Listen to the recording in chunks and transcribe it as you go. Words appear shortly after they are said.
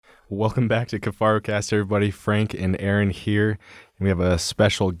Welcome back to KafaroCast, everybody. Frank and Aaron here. We have a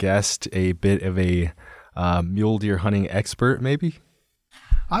special guest, a bit of a mule deer hunting expert, maybe?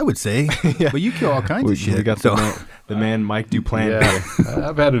 I would say. Yeah. But you kill all kinds of shit. We got the man Mike Duplan here.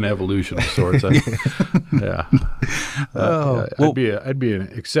 I've had an evolution of sorts. Yeah. I'd be an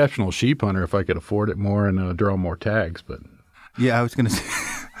exceptional sheep hunter if I could afford it more and draw more tags. But yeah, I was going to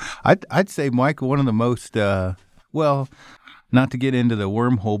say, I'd say, Mike, one of the most, not to get into the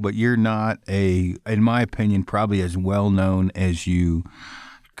wormhole, but you're not in my opinion, probably as well known as you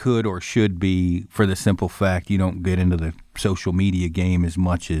could or should be, for the simple fact you don't get into the social media game as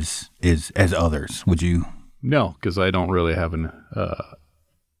much as others. Would you? No, because I don't really have I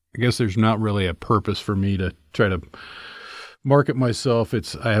guess there's not really a purpose for me to try to market myself.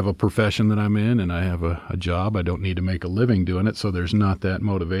 I have a profession that I'm in and I have a job. I don't need to make a living doing it. So there's not that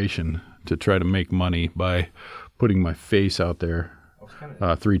motivation to try to make money by putting my face out there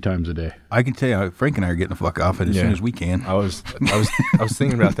 3 times a day. I can tell you, Frank and I are getting the fuck off it as soon as we can. I was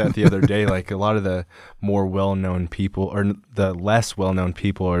thinking about that the other day. Like, a lot of the more well-known people, or the less well-known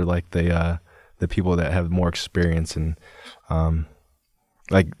people, are like the people that have more experience, and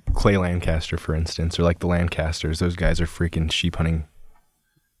like Clay Lancaster, for instance, or like the Lancasters. Those guys are freaking sheep hunting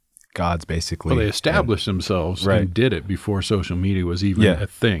gods, basically. Well, they established themselves and did it before social media was even a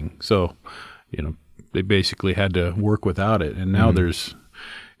thing. So, they basically had to work without it. And now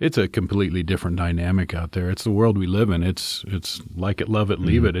it's a completely different dynamic out there. It's the world we live in. It's like it, love it,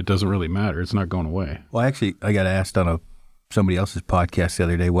 leave it. It doesn't really matter. It's not going away. Well, actually, I got asked on somebody else's podcast the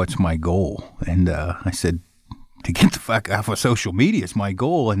other day, what's my goal? And I said, to get the fuck off of social media is my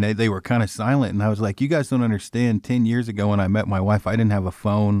goal. And they were kind of silent. And I was like, you guys don't understand. 10 years ago when I met my wife, I didn't have a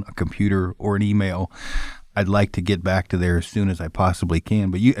phone, a computer, or an email. I'd like to get back to there as soon as I possibly can.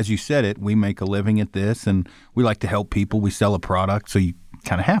 But as you said it, we make a living at this, and we like to help people. We sell a product, so you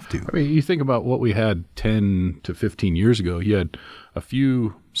kind of have to. I mean, you think about what we had 10 to 15 years ago. You had a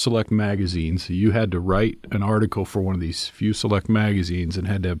few select magazines. You had to write an article for one of these few select magazines and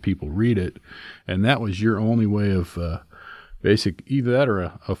had to have people read it. And that was your only way of either that or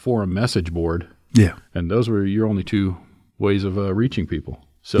a forum message board. Yeah. And those were your only 2 ways of reaching people.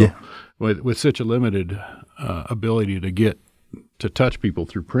 So with such a limited ability to touch people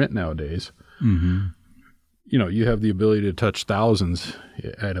through print nowadays, you have the ability to touch thousands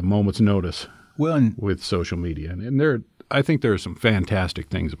at a moment's notice with social media. And I think there are some fantastic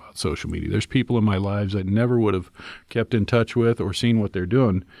things about social media. There's people in my lives I never would have kept in touch with or seen what they're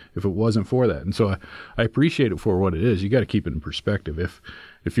doing if it wasn't for that. And so I appreciate it for what it is. You got to keep it in perspective.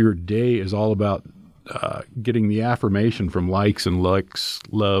 If your day is all about getting the affirmation from likes,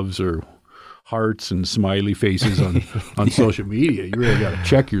 loves, or hearts and smiley faces on social media, you really got to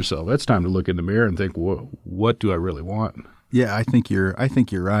check yourself. That's time to look in the mirror and think, what do I really want? Yeah, I think you're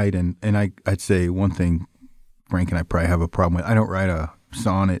right. And I'd say one thing Frank and I probably have a problem with. I don't write a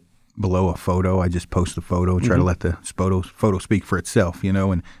sonnet below a photo. I just post the photo and try to let the photo speak for itself,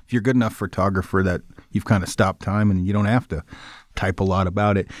 And if you're a good enough photographer that you've kind of stopped time and you don't have to type a lot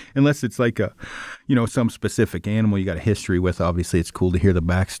about it, unless it's like some specific animal you got a history with. Obviously, it's cool to hear the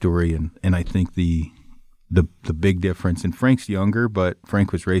backstory, and I think the big difference. And Frank's younger, but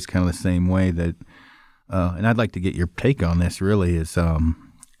Frank was raised kind of the same way. That, and I'd like to get your take on this. Really, is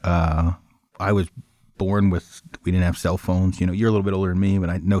I was born with, we didn't have cell phones. You're a little bit older than me,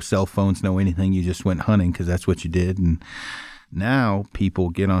 but no cell phones, no anything. You just went hunting because that's what you did. And now people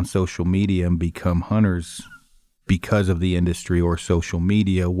get on social media and become hunters because of the industry or social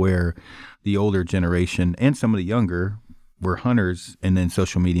media, where the older generation and some of the younger were hunters, and then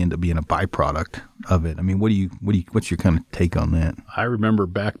social media ended up being a byproduct of it. I mean, what's your kind of take on that? I remember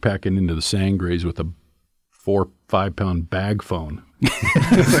backpacking into the Sangres with a 4-5 pound bag phone.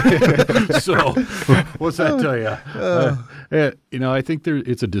 So what's that tell you? I think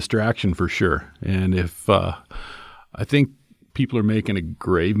it's a distraction for sure. And if I think people are making a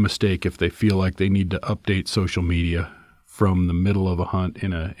grave mistake if they feel like they need to update social media from the middle of a hunt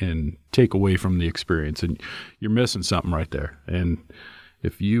and take away from the experience. And you're missing something right there. And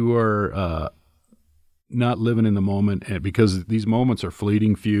if you are not living in the moment, because these moments are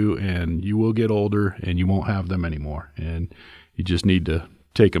fleeting few, and you will get older and you won't have them anymore. And you just need to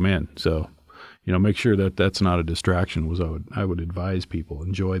take them in. So, make sure that that's not a distraction. I would advise people,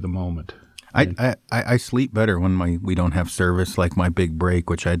 enjoy the moment. I sleep better when we don't have service. Like my big break,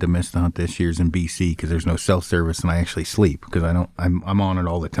 which I had to miss the hunt this year's in BC because there's no cell service, and I actually sleep because I'm on it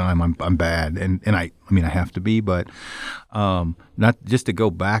all the time. I'm bad, and I have to be, but not just to go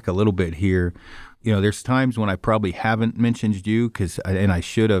back a little bit here. There's times when I probably haven't mentioned you and I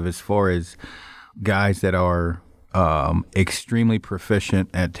should have, as far as guys that are extremely proficient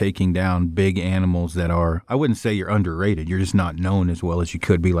at taking down big animals that are, I wouldn't say you're underrated. You're just not known as well as you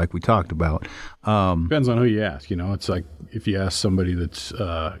could be, like we talked about. Depends on who you ask. It's like if you ask somebody that's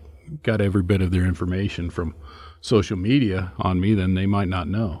got every bit of their information from social media on me, then they might not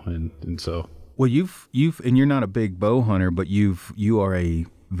know. And so. Well, you've and you're not a big bow hunter, but you are a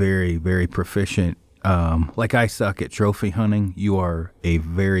very, very proficient. Like I suck at trophy hunting. You are a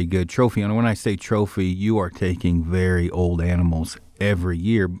very good trophy hunter. When I say trophy, you are taking very old animals every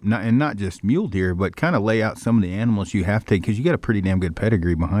year, not just mule deer, but kind of lay out some of the animals you have to take because you got a pretty damn good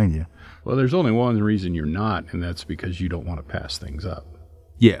pedigree behind you. Well, there's only one reason you're not, and that's because you don't want to pass things up.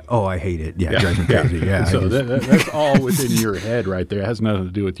 Yeah. Oh, I hate it. Yeah, it drives me crazy. Yeah. So that's all within your head right there. It has nothing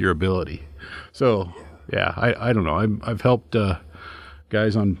to do with your ability. So, yeah, I don't know. I've helped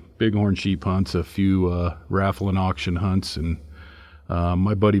guys on bighorn sheep hunts, a few raffle and auction hunts, and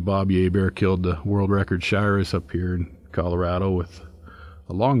my buddy Bob Yeabear killed the world record Shiras up here in Colorado with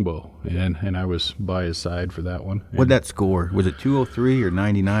a longbow, and I was by his side for that one. What'd that score? Was it 203 or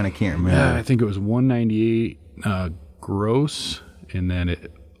 99? I can't remember. Yeah, I think it was 198 gross, and then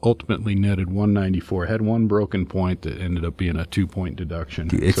it ultimately netted 194. It had one broken point that ended up being a 2-point deduction.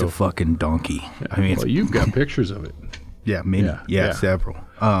 Dude, it's a fucking donkey. I mean, you've got pictures of it. Yeah, many. Yeah, several.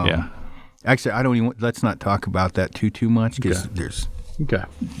 Actually, I don't even. Let's not talk about that too much because there's. Okay.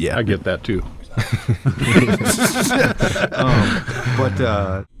 Yeah, I get that too.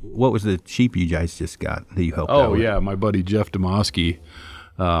 But what was the sheep you guys just got that you helped out? Oh yeah, my buddy Jeff Demoski.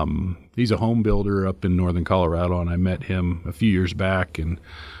 He's a home builder up in northern Colorado, and I met him a few years back, and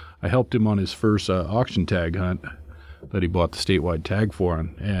I helped him on his first auction tag hunt that he bought the statewide tag for,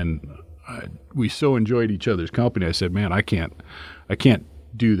 and we so enjoyed each other's company. I said, "Man, I can't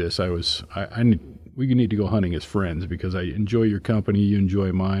do this." We need to go hunting as friends because I enjoy your company, you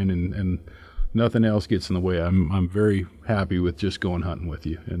enjoy mine, and nothing else gets in the way. I'm very happy with just going hunting with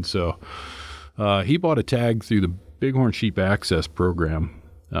you. And so he bought a tag through the Bighorn Sheep Access Program.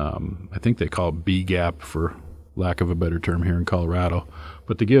 I think they call it BGAP for lack of a better term here in Colorado.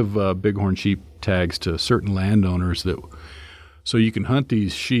 But they give bighorn sheep tags to certain landowners so you can hunt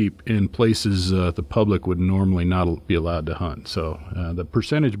these sheep in places the public would normally not be allowed to hunt. So the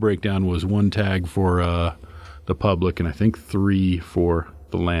percentage breakdown was 1 tag for the public and I think 3 for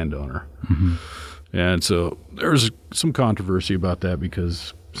the landowner. Mm-hmm. And so there was some controversy about that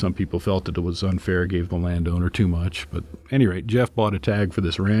because some people felt that it was unfair, gave the landowner too much. But at any rate, Jeff bought a tag for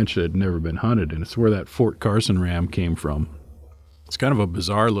this ranch that had never been hunted, and it's where that Fort Carson ram came from. It's kind of a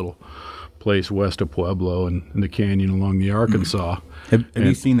bizarre little place west of Pueblo and in the canyon along the Arkansas. Have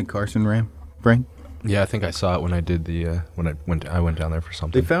you seen the Carson ram, Frank? Yeah, I think I saw it when I did when I went down there for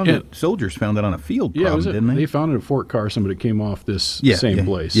something. They found it. Soldiers found it on a field. Didn't they? They found it at Fort Carson, but it came off this same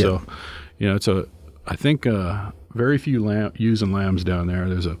place. Yeah. So, it's I think very few ewes and lambs down there.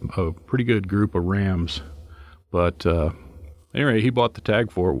 There's a pretty good group of rams, but anyway, he bought the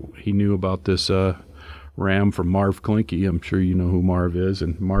tag for it. He knew about this ram from Marv Klinke. I'm sure you know who Marv is,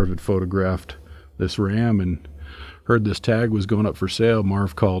 and Marv had photographed this ram and heard this tag was going up for sale.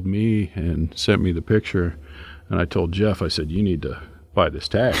 Marv called me and sent me the picture, and I told Jeff, I said, you need to buy this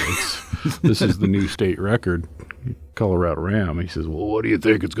tag. This is the new state record, Colorado ram. He says, well, what do you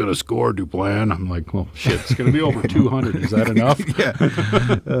think it's going to score, Duplan? I'm like, well, shit, it's going to be over 200. Is that enough? Yeah.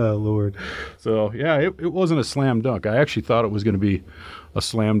 Oh, Lord. So, yeah, it wasn't a slam dunk. I actually thought it was going to be a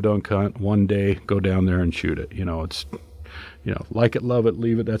slam dunk hunt one day, go down there and shoot it. It's, like it, love it,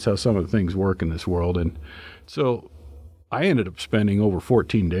 leave it. That's how some of the things work in this world. And so I ended up spending over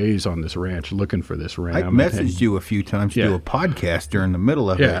 14 days on this ranch looking for this ram. I messaged you a few times to do a podcast during the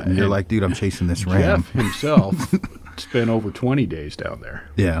middle of it, and you're like, dude, I'm chasing this ram. Jeff himself spent over 20 days down there.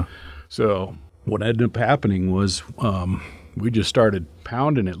 Yeah. So what ended up happening was we just started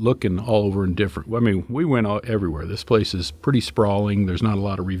pounding it, looking all over in different. I mean, we went everywhere. This place is pretty sprawling. There's not a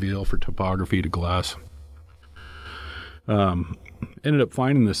lot of reveal for topography to glass. Ended up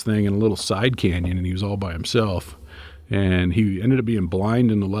finding this thing in a little side canyon, and he was all by himself. And he ended up being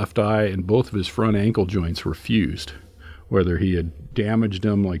blind in the left eye, and both of his front ankle joints were fused, whether he had damaged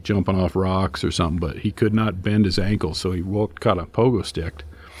them like jumping off rocks or something, but he could not bend his ankle, so he caught a pogo stick.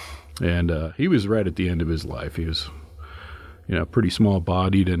 And he was right at the end of his life. He was, pretty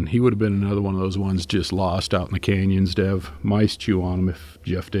small-bodied, and he would have been another one of those ones just lost out in the canyons to have mice chew on him if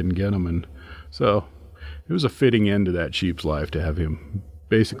Jeff didn't get him. And so it was a fitting end to that sheep's life to have him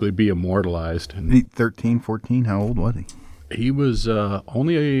basically be immortalized. And 13, 14, how old was he? He was I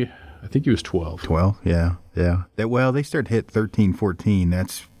think he was 12. 12, yeah. They start hit 13, 14.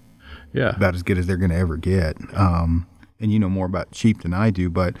 That's about as good as they're going to ever get. and you know more about sheep than I do,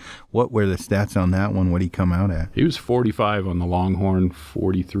 but what were the stats on that one? What did he come out at? He was 45 on the longhorn,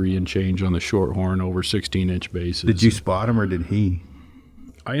 43 and change on the shorthorn, over 16-inch bases. Did you spot him or did he?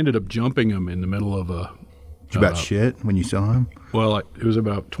 I ended up jumping him in the middle of a... Did you about shit when you saw him? Well, it was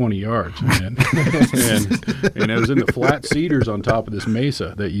about 20 yards, man. and it was in the flat cedars on top of this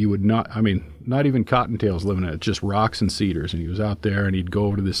mesa that you would not, I mean, not even cottontails living in it, just rocks and cedars. And he was out there, and he'd go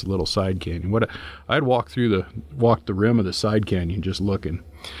over to this little side canyon. I'd walked the rim of the side canyon just looking.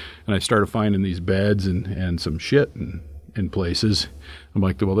 And I started finding these beds and some shit in places. I'm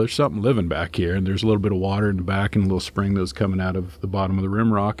like, well, there's something living back here. And there's a little bit of water in the back and a little spring that was coming out of the bottom of the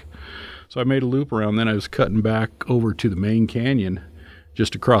rim rock. So I made a loop around. Then I was cutting back over to the main canyon,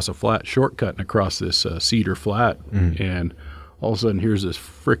 just across a flat, shortcutting across this cedar flat. And all of a sudden, here's this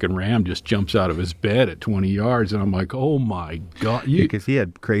frickin' ram just jumps out of his bed at 20 yards. And I'm like, oh, my God. Because he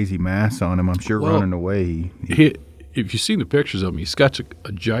had crazy mass on him, I'm sure, running away. If you've seen the pictures of him, he's got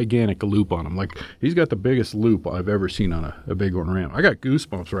a gigantic loop on him. Like, he's got the biggest loop I've ever seen on a bighorn ram. I got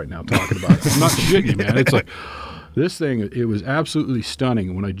goosebumps right now talking about it. I'm not shitting you, man. It's like... This thing, it was absolutely stunning.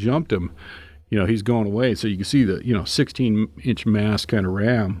 And when I jumped him, he's going away. So you can see the, 16-inch mass kind of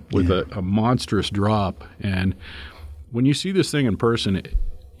ram with a monstrous drop. And when you see this thing in person,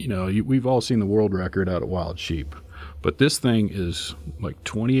 we've all seen the world record out at Wild Sheep. But this thing is like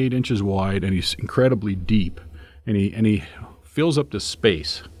 28 inches wide, and he's incredibly deep. And he fills up the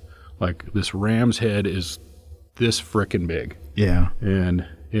space. Like, this ram's head is this frickin' big. Yeah. And...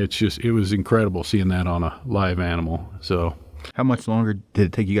 it was incredible seeing that on a live animal. So, how much longer did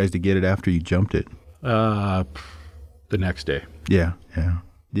it take you guys to get it after you jumped it? The next day. Yeah.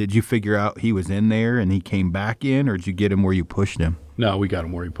 Did you figure out he was in there and he came back in, or did you get him where you pushed him? No, we got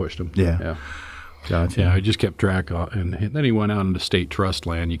him where he pushed him. Yeah. Gotcha. Yeah, I just kept track of, and then he went out into state trust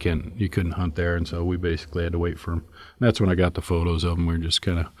land. You couldn't hunt there, and so we basically had to wait for him. And that's when I got the photos of him. We were just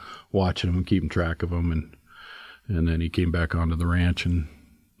kind of watching him and keeping track of him, and then he came back onto the ranch and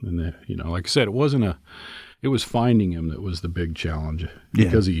then, like I said, it was finding him that was the big challenge,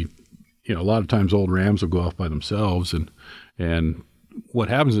 because a lot of times old rams will go off by themselves, and what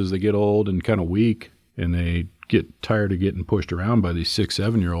happens is they get old and kind of weak, and they get tired of getting pushed around by these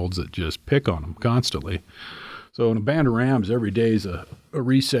 6-7-year-olds that just pick on them constantly. So in a band of rams, every day is a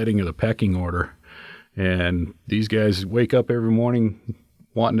resetting of the pecking order, and these guys wake up every morning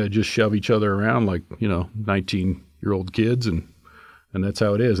wanting to just shove each other around like 19-year-old kids, and that's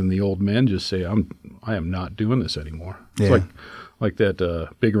how it is. And the old men just say, I am not doing this anymore. Yeah. It's like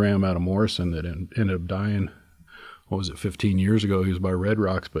that big ram out of Morrison that ended up dying, 15 years ago? He was by Red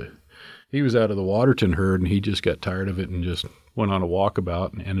Rocks, but he was out of the Waterton herd, and he just got tired of it and just went on a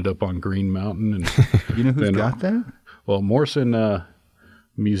walkabout and ended up on Green Mountain. And you know who's got that? Well, Morrison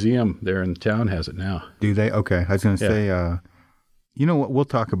Museum there in town has it now. Do they? Okay. I was going to say, you know what we'll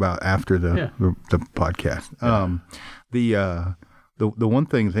talk about after the podcast. Yeah. The one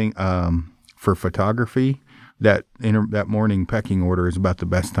thing for photography, that morning pecking order is about the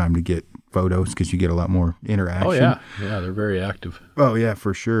best time to get photos, because you get a lot more interaction. Oh, yeah. Yeah, they're very active. Oh, yeah,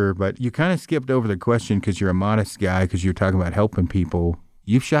 for sure. But you kind of skipped over the question because you're a modest guy, because you're talking about helping people.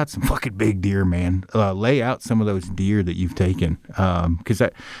 You've shot some fucking big deer, man. Lay out some of those deer that you've taken, because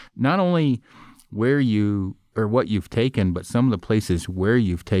not only where you or what you've taken, but some of the places where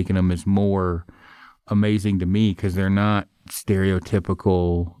you've taken them is more amazing to me, because they're not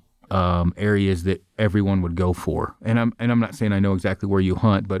stereotypical areas that everyone would go for. And I'm not saying I know exactly where you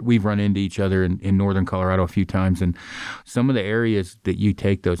hunt, but we've run into each other in northern Colorado a few times, and some of the areas that you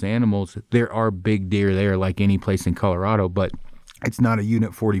take those animals, there are big deer there like any place in Colorado, but it's not a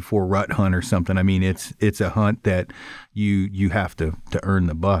Unit 44 rut hunt or something. I mean, it's a hunt that you have to earn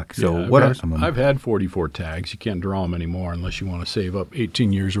the buck. So what are some of them? I've had 44 tags. You can't draw them anymore unless you want to save up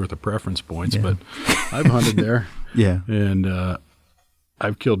 18 years worth of preference points, but I've hunted there. Yeah. And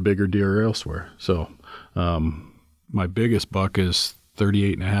I've killed bigger deer elsewhere. So my biggest buck is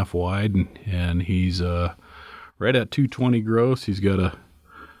 38 and a half wide, and he's right at 220 gross. He's got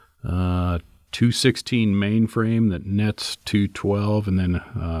a 216 mainframe that nets 212, and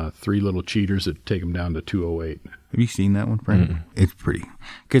then 3 little cheaters that take him down to 208. Have you seen that one, Frank? Mm-hmm. It's pretty.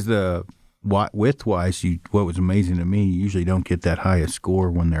 Because the width-wise, what was amazing to me, you usually don't get that high a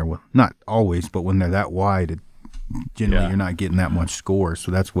score when they're, not always, but when they're that wide, generally you're not getting that much score.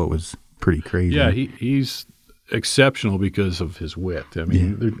 So that's what was pretty crazy. Yeah, he's exceptional because of his width. I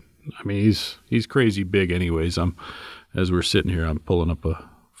mean, he's crazy big anyways. As we're sitting here, I'm pulling up a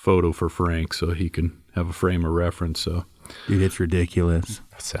photo for Frank so he can have a frame of reference. So, dude, it's ridiculous.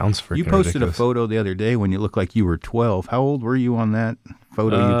 That sounds freaking You posted ridiculous. A photo the other day when you looked like you were 12. How old were you on that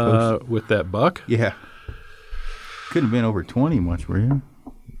photo you posted? With that buck? Yeah. Couldn't have been over 20 much, were you?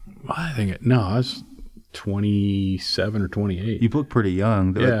 I was 27 or 28. You look pretty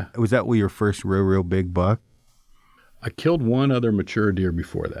young. Yeah. Was that your first real big buck? I killed one other mature deer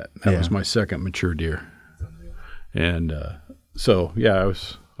before that. That was my second mature deer. And so, yeah,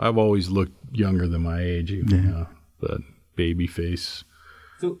 I've always looked younger than my age, you know, but baby face,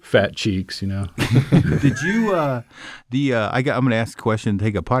 fat cheeks, you know. Did you I'm going to ask a question,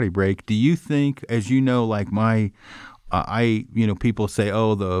 take a potty break. Do you think, as you know, like people say,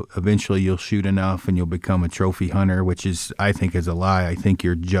 eventually you'll shoot enough and you'll become a trophy hunter, which I think is a lie. I think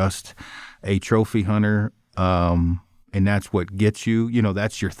you're just a trophy hunter. And that's what gets you,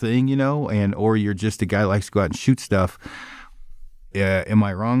 that's your thing, or you're just a guy who likes to go out and shoot stuff. Am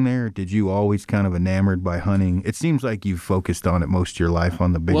I wrong there? Did you always kind of enamored by hunting? It seems like you've focused on it most of your life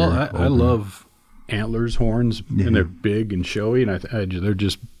on the bigger. Well, I love antlers, horns, and they're big and showy, and they're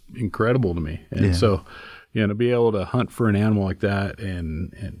just incredible to me. And so, to be able to hunt for an animal like that,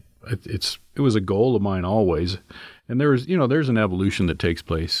 and it was a goal of mine always. And there's an evolution that takes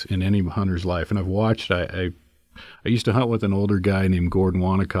place in any hunter's life, and I've watched. I used to hunt with an older guy named Gordon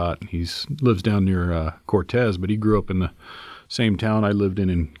Wanacott. He lives down near Cortez, but he grew up in the same town I lived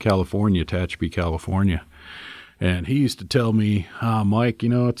in California, Tehachapi, California. And he used to tell me, Mike,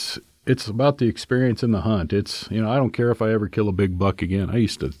 it's about the experience in the hunt. It's, I don't care if I ever kill a big buck again. I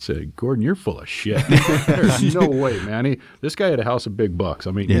used to say, Gordon, you're full of shit. There's no way, man. This guy had a house of big bucks.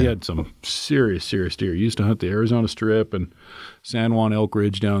 I mean, he had some serious deer. He used to hunt the Arizona Strip and San Juan Elk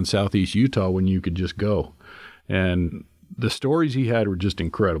Ridge down in southeast Utah when you could just go. And the stories he had were just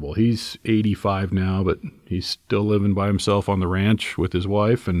incredible. He's 85 now, but he's still living by himself on the ranch with his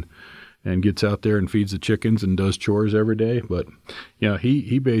wife and gets out there and feeds the chickens and does chores every day. But,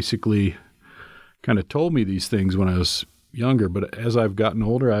 he basically kind of told me these things when I was younger. But as I've gotten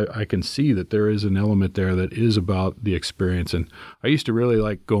older, I can see that there is an element there that is about the experience. And I used to really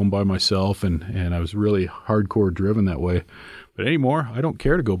like going by myself, and I was really hardcore driven that way. But anymore, I don't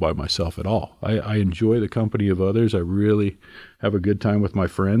care to go by myself at all. I enjoy the company of others. I really have a good time with my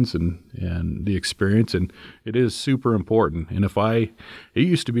friends and the experience, and it is super important. And it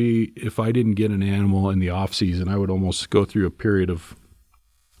used to be if I didn't get an animal in the off season, I would almost go through a period of,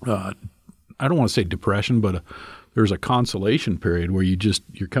 I don't want to say depression, but there's a consolation period where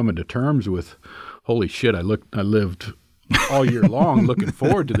you're coming to terms with, holy shit, I lived all year long looking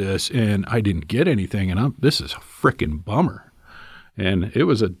forward to this, and I didn't get anything, and this is a freaking bummer. And it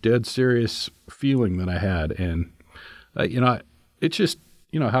was a dead serious feeling that I had. And, it's just,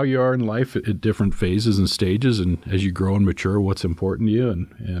 how you are in life at different phases and stages. And as you grow and mature, what's important to you.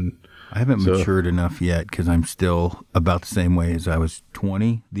 And I haven't matured enough yet because I'm still about the same way as I was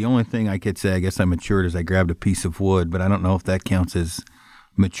 20. The only thing I could say, I guess I matured, is I grabbed a piece of wood, but I don't know if that counts as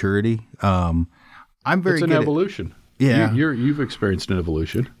maturity. I'm very It's an evolution. Yeah. You've experienced an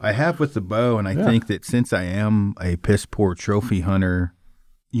evolution. I have with the bow, and I think that since I am a piss poor trophy hunter,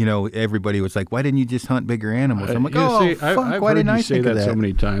 everybody was like, why didn't you just hunt bigger animals? I'm like, I've why heard didn't I you say think of that that? so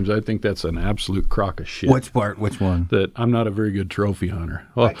many times. I think that's an absolute crock of shit. Which one? That I'm not a very good trophy hunter.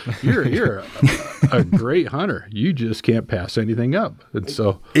 Well, you're a great hunter. You just can't pass anything up. And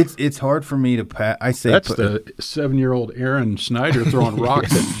so it's hard for me to pass. I say that's the 7-year-old Aaron Snyder throwing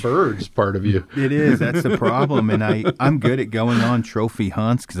rocks at birds part of you. It is. That's the problem. And I'm good at going on trophy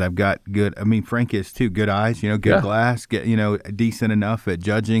hunts because I've got good. I mean, Frank is too. Good eyes. Good glass. Decent enough at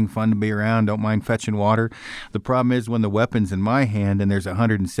judging. Fun to be around. Don't mind fetching water. The problem is when the weapon's in my hand and there's a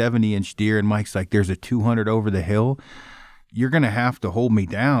 170-inch deer and Mike's like, there's a 200 over the hill. You're going to have to hold me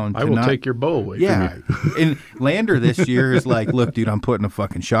down. I will take your bow away from you. And Lander this year is like, look, dude, I'm putting a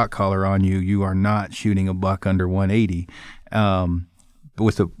fucking shot collar on you. You are not shooting a buck under 180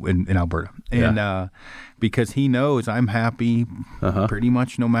 in Alberta. And because he knows I'm happy pretty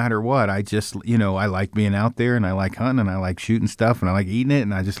much no matter what. I just, I like being out there and I like hunting and I like shooting stuff and I like eating it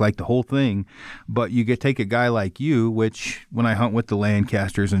and I just like the whole thing. But you take a guy like you, which when I hunt with the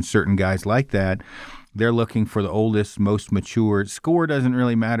Lancasters and certain guys like that, they're looking for the oldest, most mature. Score doesn't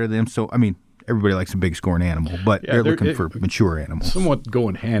really matter to them. So, I mean, everybody likes a big scoring animal, but they're looking for mature animals. Somewhat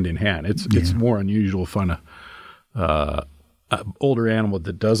going hand in hand. It's more unusual to find an older animal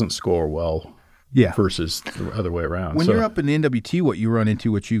that doesn't score well versus the other way around. When you're up in the NWT, what you run into,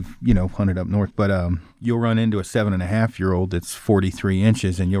 which you've hunted up north, but you'll run into a 7.5-year-old that's 43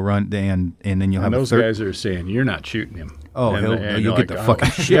 inches, and you'll run and then you'll have those guys are saying you're not shooting him. Oh, you'll get the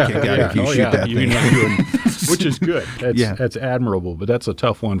fucking shit kicked out if you shoot that thing. Which is good. That's admirable, but that's a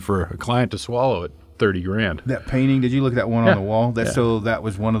tough one for a client to swallow at $30,000. That painting, did you look at that one on the wall? So that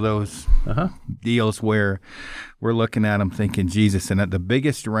was one of those deals where we're looking at them thinking, Jesus, and the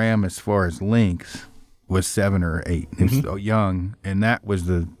biggest ram as far as length was 7 or 8. It was so young, and I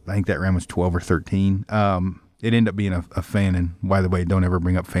think that ram was 12 or 13. It ended up being a fan, and by the way, don't ever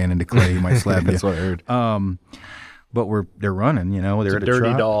bring up fan into clay. You might slap you. That's what I heard. But they're running, they're at a dirty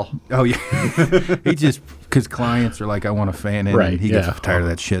trot. doll. Oh yeah, he just because clients are like, I want a fan in, Right, and he gets tired of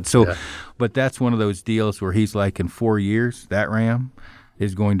that shit. So, but that's one of those deals where he's like, in 4 years, that ram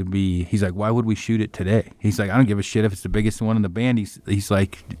is going to be. He's like, why would we shoot it today? He's like, I don't give a shit if it's the biggest one in the band. He's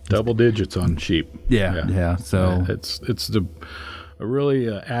like, Double digits on sheep. yeah. So it's a really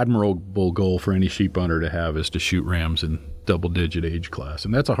admirable goal for any sheep hunter to have is to shoot rams in double-digit age class,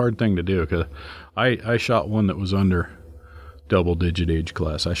 and that's a hard thing to do because I shot one that was under double-digit age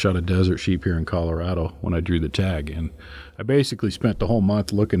class. I shot a desert sheep here in Colorado when I drew the tag, and I basically spent the whole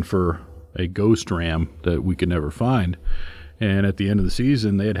month looking for a ghost ram that we could never find. And at the end of the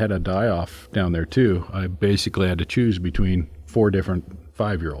season, they had a die-off down there too. I basically had to choose between 4 different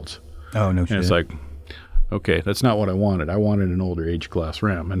 5-year-olds. oh no shit. And it's like, okay, that's not what I wanted. I wanted an older age class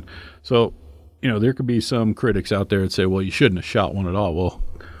ram. And so, there could be some critics out there that say, well, you shouldn't have shot one at all. Well,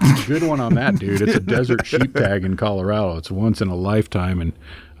 good one on that, dude. It's a desert sheep tag in Colorado. It's once in a lifetime. And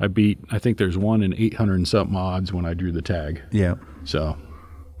I think there's one in 800 and something odds when I drew the tag. Yeah. So,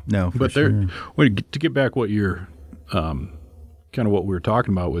 No, for but sure. to get back what you're, kind of what we were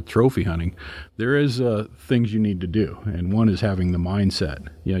talking about with trophy hunting, there is things you need to do. And one is having the mindset.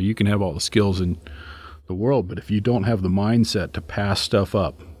 You can have all the skills in the world, but if you don't have the mindset to pass stuff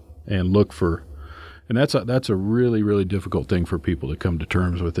up and look for, and that's a really, really difficult thing for people to come to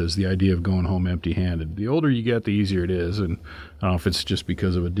terms with, is the idea of going home empty-handed. The older you get, the easier it is, and I don't know if it's just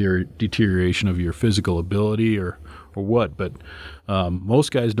because of a deterioration of your physical ability or what, but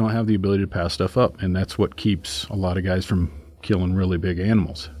most guys don't have the ability to pass stuff up, and that's what keeps a lot of guys from killing really big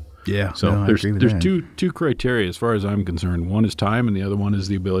animals. Yeah. So no, I there's agree with that. two criteria as far as I'm concerned. One is time, and the other one is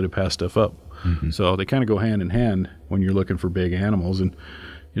the ability to pass stuff up. So they kind of go hand in hand when you're looking for big animals. And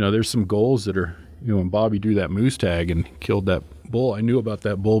there's some goals that are, when Bobby drew that moose tag and killed that bull, I knew about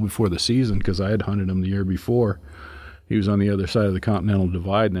that bull before the season because I had hunted him the year before. He was on the other side of the Continental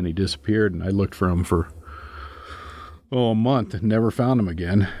Divide, and then he disappeared, and I looked for him for a month and never found him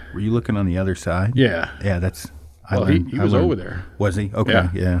again. Were you looking on the other side? Yeah. Yeah, that's. Well, he was over there. Was he? Okay.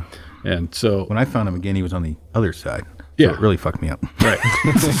 Yeah. And so When I found him again, he was on the other side. So Yeah. it really fucked me up. Right.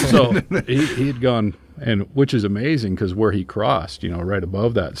 So he had gone, and which is amazing because where he crossed, right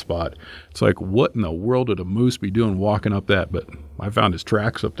above that spot, it's like, what in the world would a moose be doing walking up that? But I found his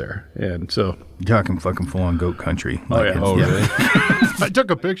tracks up there. And so. You're talking fucking full on goat country. Oh, yeah. it's- Really? I took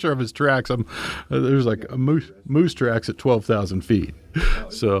a picture of his tracks. There's like a moose tracks at 12,000 feet.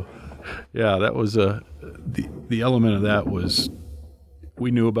 So, yeah, that was the element of that was we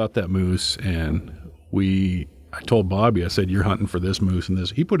knew about that moose, and I told Bobby, I said, you're hunting for this moose and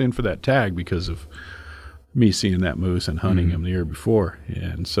this. He put in for that tag because of me seeing that moose and hunting him the year before.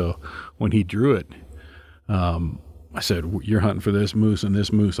 And so when he drew it, I said, you're hunting for this moose and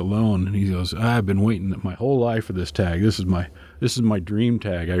this moose alone. And he goes, I've been waiting my whole life for this tag. This is my dream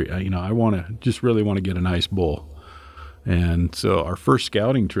tag. I really want to get a nice bull. And so our first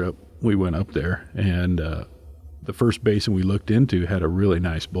scouting trip, we went up there, and the first basin we looked into had a really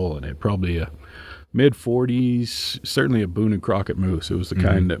nice bull in it, probably a mid-40s, certainly a Boone and Crockett moose. It was the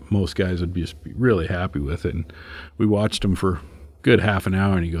kind that most guys would be really happy with it. And we watched him for a good half an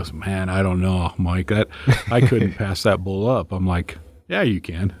hour, and he goes, man, I don't know, Mike. I couldn't pass that bull up. I'm like, yeah, you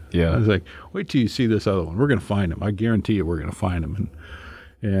can. Yeah. I was like, wait till you see this other one. We're going to find him. I guarantee you we're going to find him.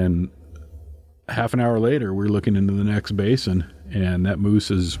 And half an hour later, we're looking into the next basin, and that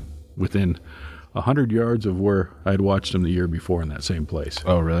moose is within 100 yards of where I'd watched him the year before in that same place.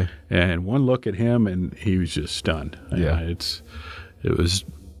 Oh, really? And one look at him, and he was just stunned. Yeah. It was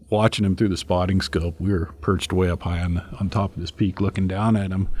watching him through the spotting scope. We were perched way up high on top of this peak looking down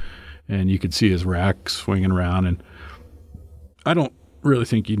at him, and you could see his rack swinging around. And I don't really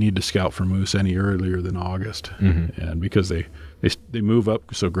think you need to scout for moose any earlier than August, and because they move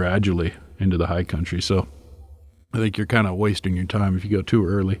up so gradually into the high country. So I think you're kind of wasting your time if you go too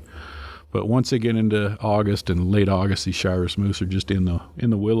early. But once they get into August and late August, these Shiras moose are just in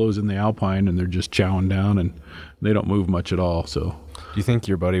the willows in the alpine, and they're just chowing down, and they don't move much at all. So, Do you think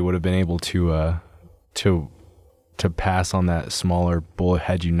your buddy would have been able to pass on that smaller bull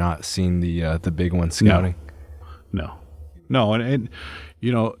had you not seen the big one scouting? No, and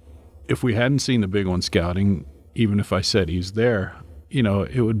if we hadn't seen the big one scouting, even if I said he's there,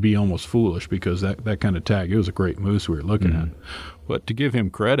 it would be almost foolish because that kind of tag, it was a great moose we were looking at. But to give him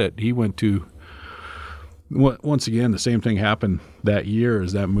credit, he went to, once again, the same thing happened that year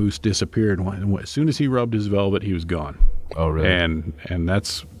as that moose disappeared. As soon as he rubbed his velvet, he was gone. Oh, really? And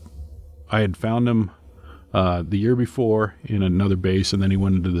I had found him the year before in another basin, and then he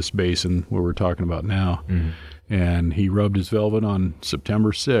went into this basin where we're talking about now. And he rubbed his velvet on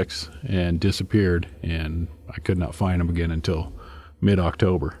September 6th and disappeared, and I could not find him again until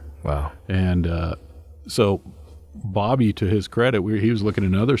mid-October. Wow. And so Bobby, to his credit, he was looking at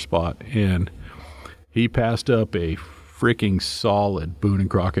another spot, and he passed up a freaking solid Boone and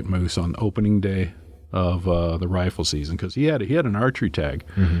Crockett moose on opening day of the rifle season, because he had an archery tag,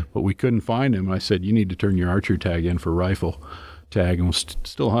 but we couldn't find him. I said, you need to turn your archery tag in for rifle tag, and we'll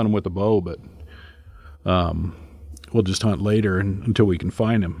still hunt him with a bow, but we'll just hunt later until we can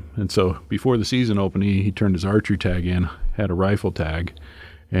find him. And so before the season opened, he turned his archery tag in, had a rifle tag,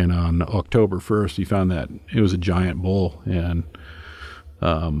 and on October 1st, he found that it was a giant bull, and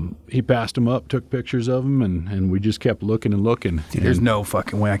he passed him up, took pictures of him, and we just kept looking and looking. Dude, there's no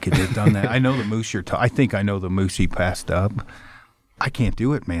fucking way I could have done that. I know the moose I think I know the moose he passed up. I can't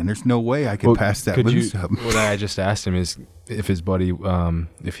do it, man. There's no way I could pass that moose up. What I just asked him is if his buddy,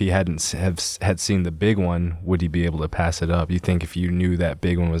 if he had seen the big one, would he be able to pass it up? You think if you knew that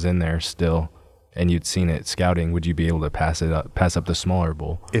big one was in there still, and you'd seen it scouting, would you be able to pass up the smaller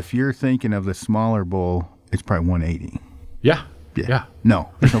bull? If you're thinking of the smaller bull, it's probably 180. Yeah. No,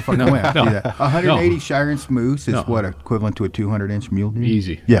 there's no fucking way I could do that. 180 No. Shiren's moose is what, equivalent to a 200-inch mule deer?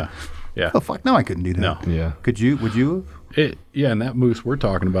 Easy. Yeah. Yeah. Oh, fuck, no, I couldn't do that. No. Yeah. Would you have? And that moose we're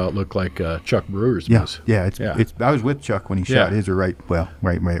talking about looked like Chuck Brewer's Yeah, moose. yeah. It's. I was with Chuck when he shot his, or right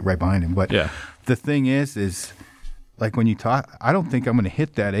behind him. But the thing is like when you talk, I don't think I'm going to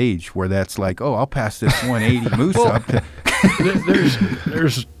hit that age where that's like, oh, I'll pass this 180 moose up.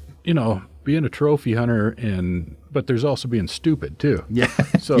 There's being a trophy hunter, but there's also being stupid too. Yeah.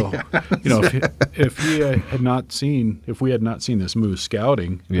 So if we had not seen this moose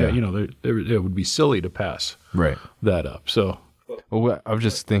scouting, it would be silly to pass that up. So. Well, I was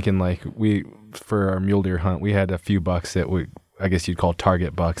just thinking, like, for our mule deer hunt, we had a few bucks that I guess you'd call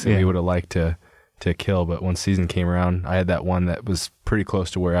target bucks that we would have liked to kill, but when season came around, I had that one that was pretty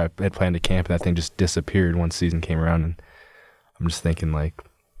close to where I had planned to camp, and that thing just disappeared once season came around, and I'm just thinking, like,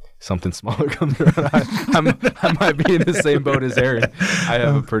 something smaller comes around, I might be in the same boat as Aaron. I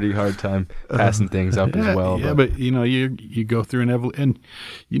have a pretty hard time passing things up as well. Yeah, but you go through and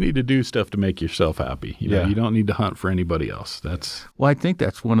you need to do stuff to make yourself happy. You don't need to hunt for anybody else. Well, I think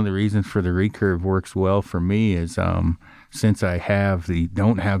that's one of the reasons for the recurve works well for me is since I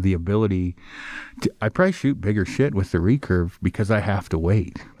don't have the ability I probably shoot bigger shit with the recurve because I have to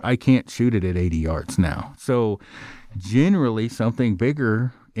wait. I can't shoot it at 80 yards now. So generally something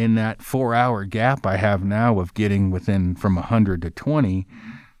bigger in that 4-hour gap I have now of getting within from 100 to 20,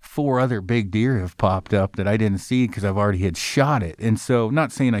 4 other big deer have popped up that I didn't see because I've already had shot it. And so,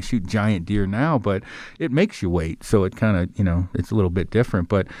 not saying I shoot giant deer now, but it makes you wait. So it kind of, it's a little bit different.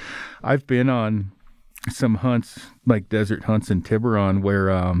 But I've been on some hunts, like desert hunts in Tiburon,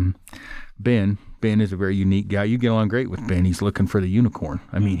 where Ben is a very unique guy. You get along great with Ben. He's looking for the unicorn.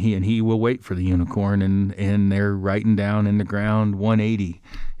 I mean, he will wait for the unicorn, and they're writing down in the ground 180,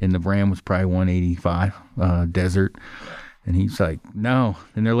 and the Bram was probably 185 desert. And he's like, no.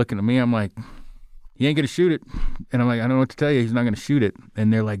 And they're looking at me. I'm like, he ain't going to shoot it. And I'm like, I don't know what to tell you. He's not going to shoot it.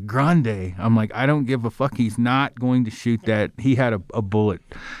 And they're like, grande. I'm like, I don't give a fuck. He's not going to shoot that. He had a bullet,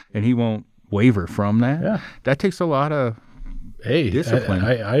 and he won't waver from that. Yeah. That takes a lot of discipline.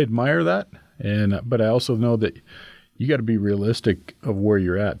 I admire that. But I also know that you got to be realistic of where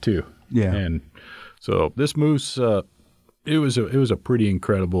you're at too. Yeah. And so this moose, it was a pretty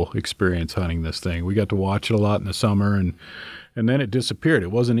incredible experience hunting this thing. We got to watch it a lot in the summer, and then it disappeared.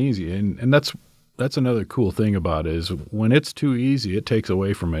 It wasn't easy, and that's another cool thing about it is when it's too easy, it takes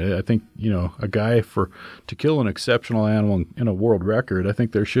away from it. I think a guy to kill an exceptional animal in a world record, I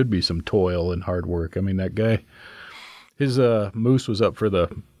think there should be some toil and hard work. I mean, that guy, his moose was up for the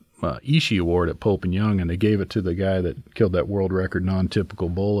Ishii Award at Pope and Young, and they gave it to the guy that killed that world record non-typical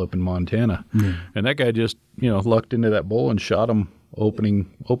bull up in Montana. And that guy just lucked into that bull and shot him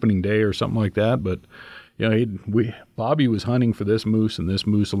opening day or something like that. But Bobby was hunting for this moose and this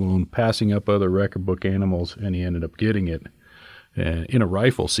moose alone, passing up other record book animals, and he ended up getting it in a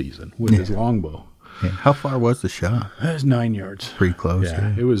rifle season with his longbow. Yeah. How far was the shot? It was 9 yards. Pretty close.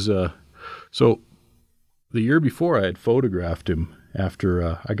 Yeah, it was. So the year before, I had photographed him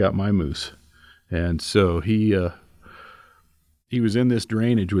after I got my moose, and so he was in this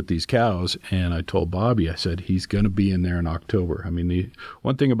drainage with these cows, and I told Bobby, I said, he's going to be in there in October. I mean, the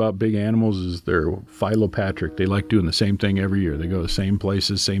one thing about big animals is they're philopatric. They like doing the same thing every year. They go the same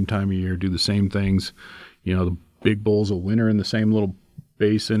places, same time of year, do the same things. The big bulls will winter in the same little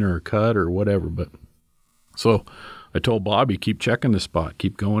basin or cut or whatever. But so I told Bobby, keep checking the spot,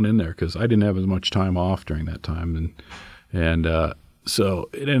 keep going in there, because I didn't have as much time off during that time. And so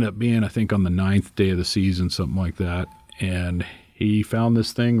it ended up being, I think, on the 9th day of the season, something like that. And he found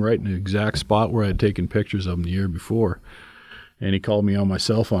this thing right in the exact spot where I had taken pictures of him the year before. And he called me on my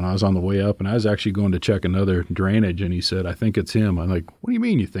cell phone. I was on the way up, and I was actually going to check another drainage. And he said, I think it's him. I'm like, what do you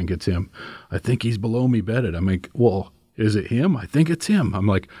mean you think it's him? I think he's below me bedded. I'm like, well, is it him? I think it's him. I'm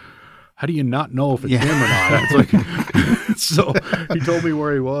like, how do you not know if it's him or not? It's like, so he told me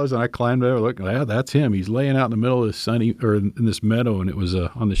where he was, and I climbed over. Look, yeah, that's him. He's laying out in the middle of this in this meadow, and it was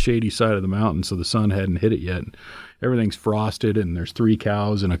on the shady side of the mountain, so the sun hadn't hit it yet. And everything's frosted, and there's 3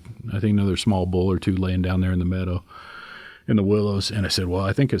 cows and I think another small bull or 2 laying down there in the meadow, in the willows. And I said, well,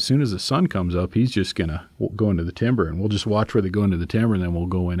 I think as soon as the sun comes up, he's just gonna go into the timber, and we'll just watch where they go into the timber, and then we'll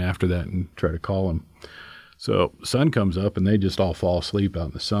go in after that and try to call him. So sun comes up, and they just all fall asleep out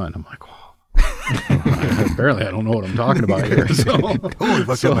in the sun. I'm like, wow. Apparently, I don't know what I'm talking about here. So, Totally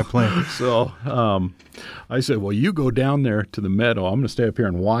fucked up my plan. So I said, well, you go down there to the meadow. I'm going to stay up here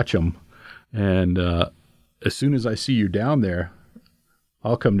and watch them. And as soon as I see you down there,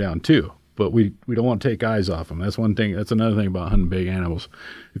 I'll come down too. But we don't want to take eyes off them. That's one thing. That's another thing about hunting big animals.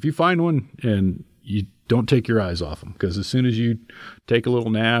 If you find one and you don't take your eyes off them, because as soon as you take a little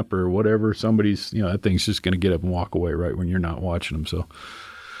nap or whatever, somebody's, that thing's just going to get up and walk away right when you're not watching them. So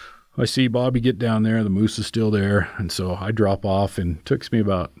I see Bobby get down there. The moose is still there. And so I drop off, and it took me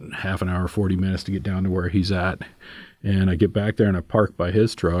about half an hour, 40 minutes to get down to where he's at. And I get back there, and I park by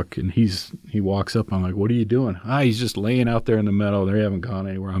his truck, and he walks up. I'm like, what are you doing? He's just laying out there in the meadow. They haven't gone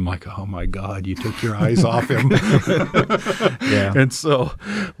anywhere. I'm like, oh my God, you took your eyes off him. Yeah. And so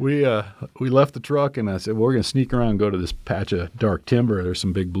we left the truck, and I said, well, we're going to sneak around and go to this patch of dark timber. There's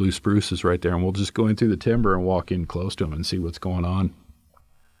some big blue spruces right there, and we'll just go in through the timber and walk in close to him and see what's going on.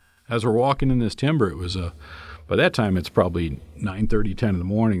 As we're walking in this timber, it was by that time it's probably 9:30, 10 in the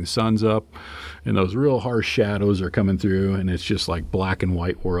morning. The sun's up, and those real harsh shadows are coming through, and it's just like black and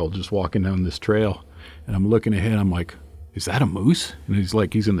white world just walking down this trail. And I'm looking ahead. I'm like, is that a moose? And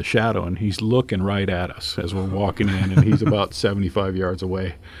he's in the shadow, and he's looking right at us as we're walking in, and he's about 75 yards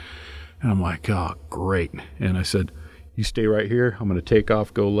away. And I'm like, oh, great. And I said, you stay right here. I'm going to take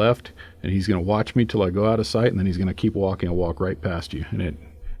off, go left, and he's going to watch me till I go out of sight, and then he's going to keep walking and walk right past you. And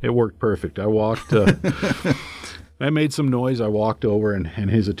it worked perfect. I walked, I made some noise. I walked over, and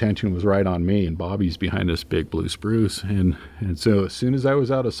his attention was right on me, and Bobby's behind this big blue spruce. And so as soon as I was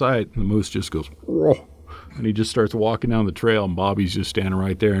out of sight, the moose just goes, whoa, and he just starts walking down the trail, and Bobby's just standing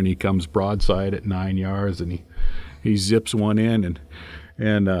right there, and he comes broadside at 9 yards, and he zips one in,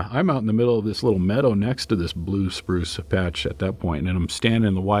 and I'm out in the middle of this little meadow next to this blue spruce patch at that point, and I'm standing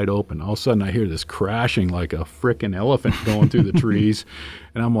in the wide open. All of a sudden, I hear this crashing like a frickin' elephant going through the trees,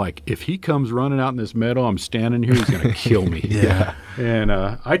 and I'm like, if he comes running out in this meadow, I'm standing here, he's going to kill me. Yeah. And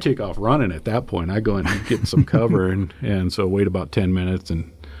I take off running at that point. I go in and get some cover, and so wait about 10 minutes,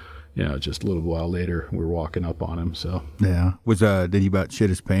 and just a little while later, we're walking up on him. So yeah, did he about shit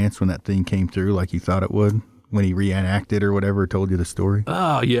his pants when that thing came through like you thought it would? When he reenacted or whatever, told you the story?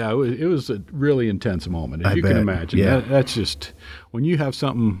 Oh, yeah. It was a really intense moment, as you can imagine. Yeah. That's just, when you have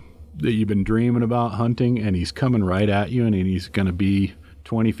something that you've been dreaming about hunting, and he's coming right at you, and he's going to be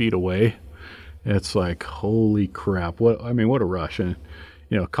 20 feet away, it's like, holy crap. What a rush. And,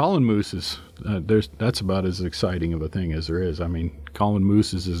 calling moose is, that's about as exciting of a thing as there is. I mean, calling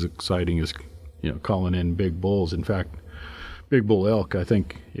moose is as exciting as, calling in big bulls. In fact, big bull elk, I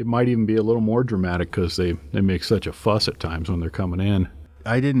think it might even be a little more dramatic because they make such a fuss at times when they're coming in.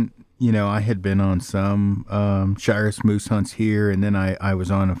 I didn't, I had been on some Shiras moose hunts here, and then I was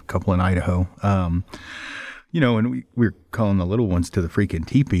on a couple in Idaho. And we were calling the little ones to the freaking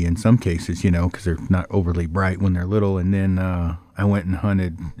teepee in some cases, because they're not overly bright when they're little. And then I went and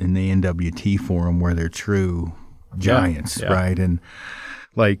hunted in the NWT for them where they're true giants, right? And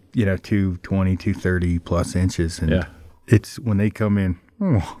like, 220, 230 plus inches. And it's when they come in.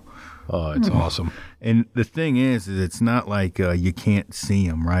 It's awesome. And the thing is it's not like you can't see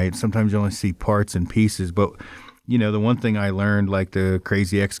them, right? Sometimes you only see parts and pieces. But, the one thing I learned, like the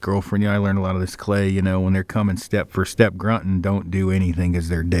crazy ex-girlfriend, I learned a lot of this, Clay, when they're coming step for step grunting, don't do anything because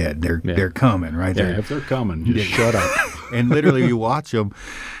they're dead. They're coming, right? Yeah, if they're coming, just shut up. And literally you watch them,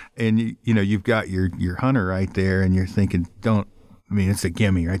 and, you've got your hunter right there, and you're thinking, it's a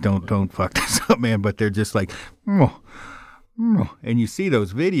gimme, right? Don't fuck this up, man. But they're just like, and you see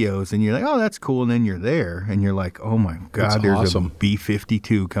those videos, and you're like, oh, that's cool. And then you're there, and you're like, oh my God, there's awesome. A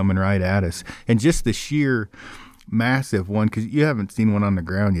B-52 coming right at us. And just the sheer massive one, because you haven't seen one on the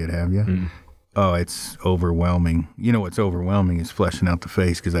ground yet, have you? Oh, it's overwhelming. You know what's overwhelming is fleshing out the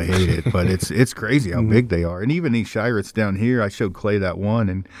face because I hate it. But it's crazy how big they are. And even these Shirets down here, I showed Clay that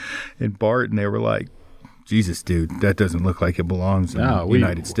one and Bart, and they were like, Jesus, dude, that doesn't look like it belongs in the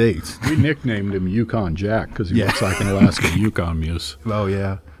United States. We nicknamed him Yukon Jack because he looks like an Alaska Yukon moose. Oh,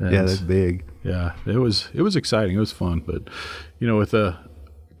 yeah. Yeah, that's big. Yeah, it was exciting. It was fun. But, with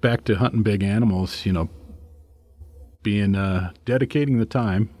back to hunting big animals, being dedicating the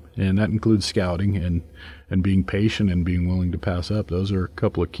time, and that includes scouting and being patient and being willing to pass up. Those are a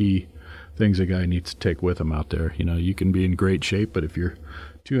couple of key things a guy needs to take with him out there. You can be in great shape, but if you're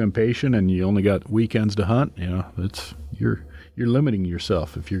too impatient and you only got weekends to hunt, you're limiting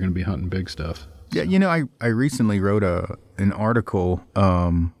yourself if you're going to be hunting big stuff. Yeah, I recently wrote an article.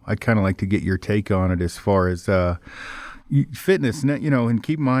 I'd kind of like to get your take on it as far as fitness. And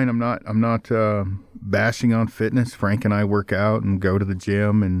keep in mind, I'm not bashing on fitness. Frank and I work out and go to the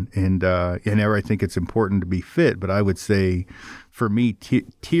gym, and I think it's important to be fit. But I would say, for me,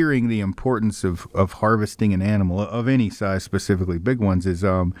 tiering the importance of harvesting an animal of any size, specifically big ones, is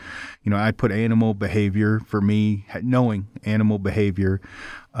I put animal behavior, for me, knowing animal behavior,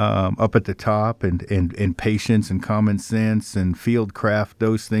 up at the top, and patience and common sense and field craft.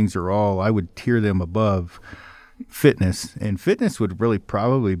 Those things are all, I would tier them above fitness. And fitness would really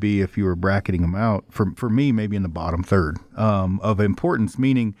probably be, if you were bracketing them out, for me, maybe in the bottom third of importance,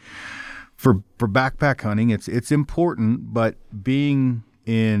 meaning for backpack hunting, it's important, but being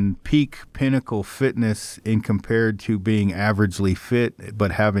in peak pinnacle fitness in compared to being averagely fit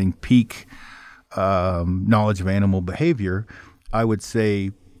but having peak knowledge of animal behavior, I would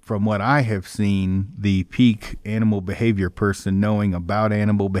say, from what I have seen, the peak animal behavior person, knowing about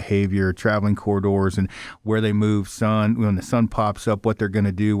animal behavior, traveling corridors, and where they move, when the sun pops up, what they're going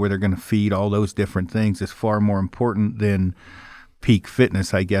to do, where they're going to feed, all those different things, is far more important than peak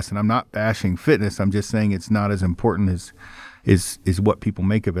fitness, I guess. And I'm not bashing fitness. I'm just saying it's not as important as what people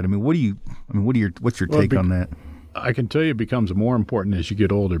make of it. What's your take on that? I can tell you it becomes more important as you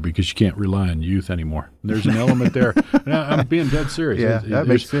get older because you can't rely on youth anymore. There's an element there. And I'm being dead serious. Yeah, that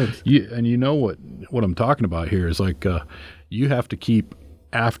makes sense. And you know what I'm talking about here is like you have to keep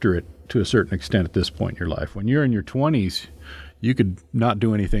after it to a certain extent at this point in your life. When you're in your 20s, you could not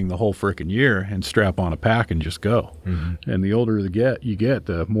do anything the whole frickin' year and strap on a pack and just go. Mm-hmm. And the older you get,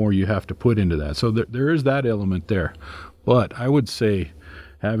 the more you have to put into that. So there is that element there. But I would say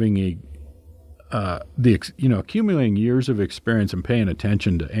having accumulating years of experience and paying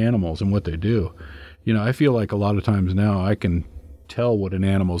attention to animals and what they do, I feel like a lot of times now I can tell what an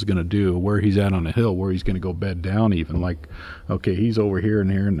animal is going to do, where he's at on a hill, where he's going to go bed down, even like, okay, he's over here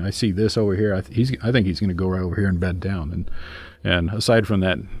and here, and I see this over here. I think he's going to go right over here and bed down. And aside from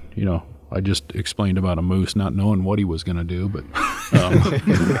that, I just explained about a moose not knowing what he was going to do, but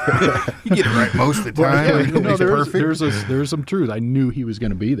you get it right most of the time. There's some truth. I knew he was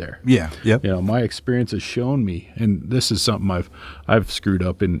going to be there. Yeah. Yep. My experience has shown me, and this is something I've screwed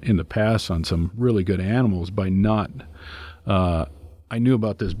up in the past on some really good animals by not. I knew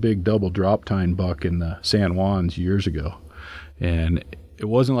about this big double drop tine buck in the San Juans years ago, and it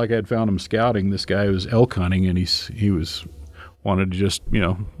wasn't like I had found him scouting. This guy was elk hunting, and he was wanted to just,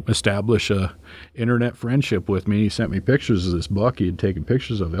 establish a internet friendship with me. He sent me pictures of this buck he had taken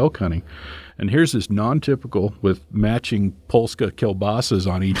pictures of elk hunting. And here's this non-typical with matching Polska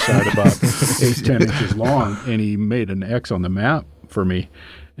kielbasas on each side about 8-10 inches long. And he made an X on the map for me.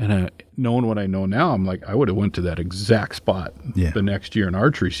 And knowing what I know now, I'm like, I would have went to that exact spot the next year in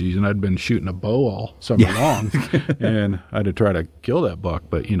archery season. I'd been shooting a bow all summer long, and I'd have tried to kill that buck.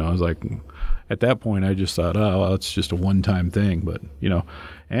 But, I was like, at that point, I just thought, oh, well, it's just a one-time thing. But,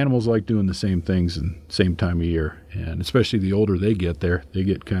 animals like doing the same things in the same time of year. And especially the older they get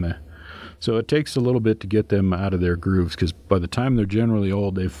kind of, so it takes a little bit to get them out of their grooves, because by the time they're generally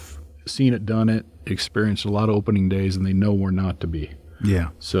old, they've seen it, done it, experienced a lot of opening days, and they know where not to be. Yeah.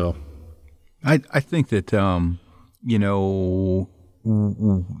 So I think that, the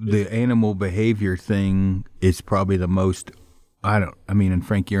animal behavior thing is probably the most, and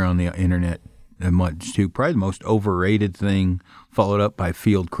Frank, you're on the internet much too, probably the most overrated thing, followed up by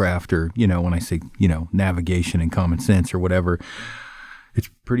fieldcraft, or, when I say, navigation and common sense or whatever,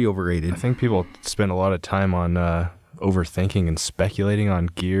 it's pretty overrated. I think people spend a lot of time on overthinking and speculating on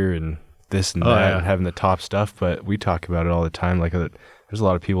gear and this and that, and having the top stuff, but we talk about it all the time. Like, there's a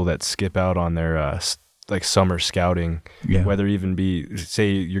lot of people that skip out on their like summer scouting, whether even be,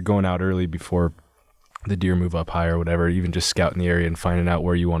 say you're going out early before the deer move up high or whatever, even just scouting the area and finding out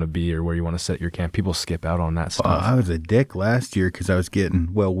where you want to be or where you want to set your camp. People skip out on that stuff. I was a dick last year because I was getting,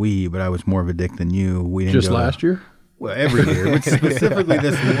 but I was more of a dick than you. We didn't just last year? Well, every year, but specifically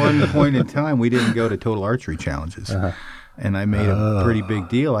this one point in time, we didn't go to total archery challenges. And I made a pretty big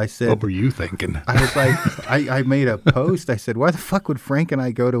deal. I said, what were you thinking? I was like, I made a post. I said, why the fuck would Frank and I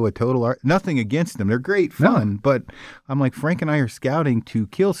go to a total art? Nothing against them. They're great fun. But I'm like, Frank and I are scouting to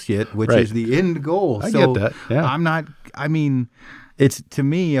kill shit, which is the end goal. I get that. Yeah. I'm not, I mean, it's to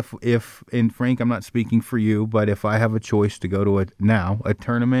me, if and Frank, I'm not speaking for you, but if I have a choice to go to a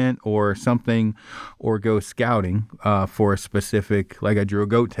tournament or something, or go scouting for a specific, like I drew a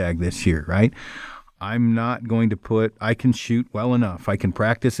goat tag this year, right? I'm not going to I can shoot well enough. I can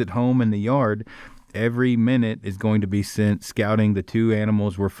practice at home in the yard. Every minute is going to be sent scouting the 2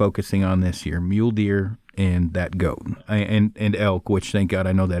 animals we're focusing on this year, mule deer and that goat, and elk, which thank God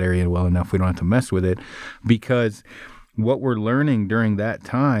I know that area well enough. We don't have to mess with it, because what we're learning during that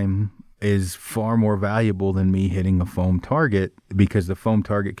time is far more valuable than me hitting a foam target, because the foam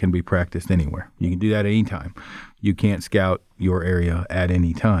target can be practiced anywhere. You can do that anytime. You can't scout your area at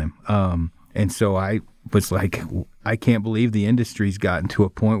any time. And so I was like, I can't believe the industry's gotten to a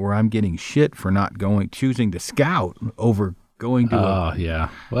point where I'm getting shit for not choosing to scout over going to yeah.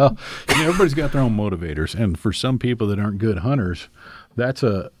 Well, everybody's got their own motivators. And for some people that aren't good hunters, I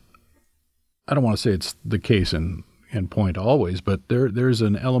don't want to say it's the case in point always, but there's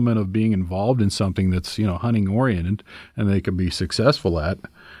an element of being involved in something that's, hunting oriented, and they can be successful at,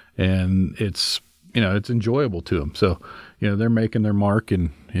 and it's enjoyable to them. So, they're making their mark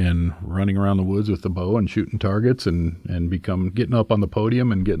and running around the woods with the bow and shooting targets and getting up on the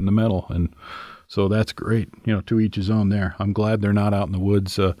podium and getting the medal. And so that's great. To each his own there. I'm glad they're not out in the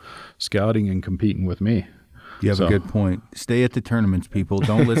woods scouting and competing with me. You have a good point. Stay at the tournaments, people.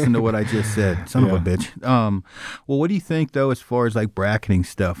 Don't listen to what I just said. Son of a bitch. Well, what do you think, though, as far as like bracketing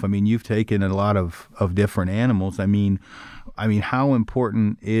stuff? I mean, you've taken a lot of different animals. I mean, how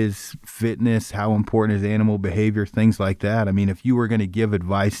important is fitness? How important is animal behavior? Things like that. I mean, if you were going to give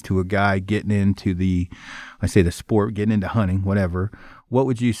advice to a guy getting into the sport, getting into hunting, whatever, what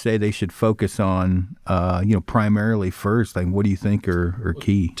would you say they should focus on, primarily first? Like, what do you think are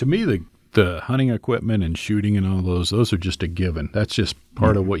key? To me, the hunting equipment and shooting and all those are just a given. That's just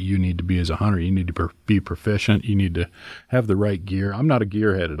part of what you need to be as a hunter. You need to be proficient. You need to have the right gear. I'm not a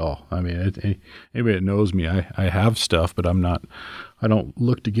gearhead at all. I mean, anybody that knows me, I have stuff, but I don't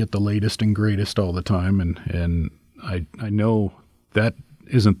look to get the latest and greatest all the time. And I know that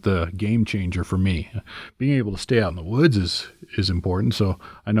isn't the game changer for me. Being able to stay out in the woods is important. So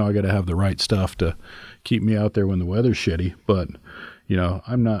I know I got to have the right stuff to keep me out there when the weather's shitty, but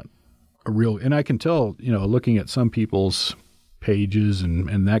I'm not and I can tell, looking at some people's pages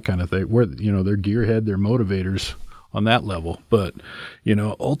and that kind of thing, where, they're gearhead, they're motivators on that level. But,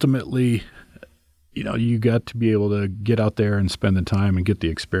 ultimately, you got to be able to get out there and spend the time and get the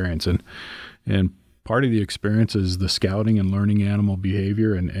experience. And part of the experience is the scouting and learning animal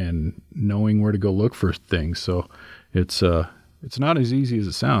behavior and knowing where to go look for things. So it's not as easy as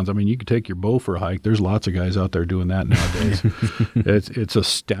it sounds. I mean, you could take your bow for a hike. There's lots of guys out there doing that nowadays. It's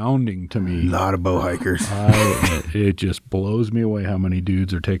astounding to me. A lot of bow hikers. It just blows me away how many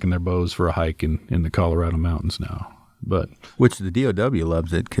dudes are taking their bows for a hike in the Colorado mountains now. But which the DOW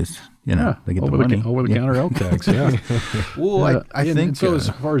loves it because they get the money. Over the counter elk tags. Yeah. Well, I think so. As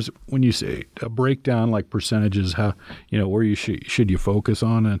far as when you say a breakdown, like percentages, how where you should you focus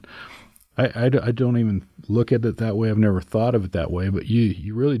on, and I don't even look at it that way. I've never thought of it that way, but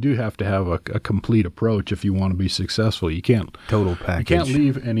you really do have to have a complete approach if you want to be successful. You can't total package. You can't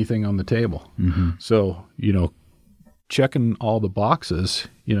leave anything on the table. Mm-hmm. So checking all the boxes,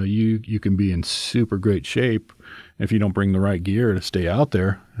 you can be in super great shape. If you don't bring the right gear to stay out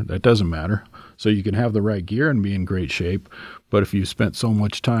there, that doesn't matter. So you can have the right gear and be in great shape. But if you spent so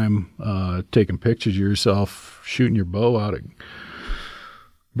much time taking pictures of yourself, shooting your bow out at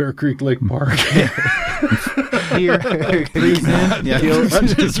Bear Creek Lake Park. Here, please, I'm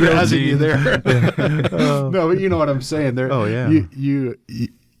just razzing you there. No, but you know what I'm saying. There. Oh yeah. You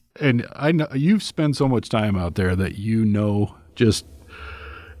and I know you've spent so much time out there that just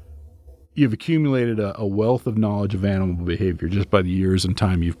you've accumulated a wealth of knowledge of animal behavior just by the years and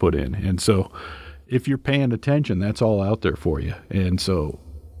time you've put in. And so, if you're paying attention, that's all out there for you. And so,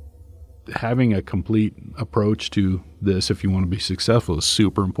 having a complete approach to this, if you want to be successful, is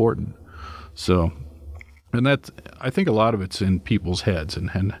super important. So, and I think a lot of it's in people's heads, and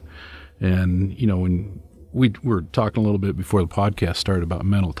when we were talking a little bit before the podcast started about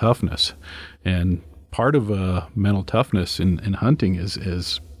mental toughness, and part of mental toughness in hunting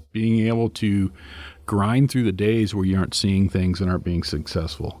is being able to grind through the days where you aren't seeing things and aren't being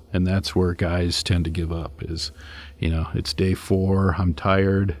successful. And that's where guys tend to give up is, it's day 4, I'm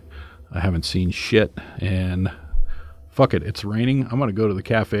tired, I haven't seen shit, and fuck it, it's raining. I'm going to go to the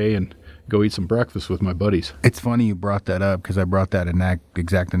cafe and go eat some breakfast with my buddies. It's funny you brought that up because I brought that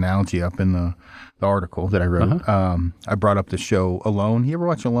exact analogy up in the article that I wrote. I brought up the show Alone. You ever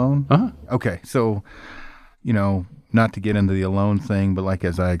watch Alone? Okay, so, not to get into the Alone thing, but like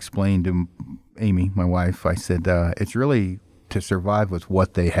as I explained to Amy, my wife, I said it's really to survive with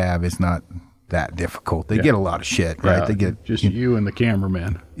what they have is not that difficult. They get a lot of shit, right? They get just you and the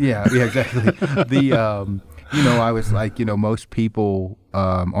cameraman. Yeah, exactly. I was like, most people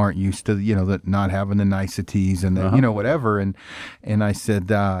aren't used to, the not having the niceties and the, whatever. And I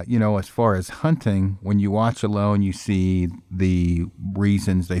said, as far as hunting, when you watch Alone, you see the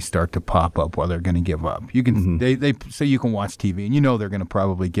reasons they start to pop up while they're going to give up. You can they so you can watch TV and they're going to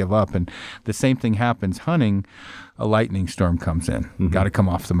probably give up. And the same thing happens hunting. A lightning storm comes in. Got to come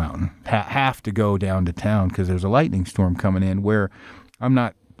off the mountain. Have to go down to town because there's a lightning storm coming in. Where I'm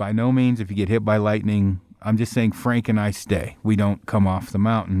not by no means if you get hit by lightning. I'm just saying Frank and I stay. We don't come off the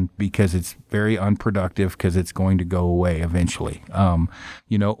mountain because it's very unproductive because it's going to go away eventually.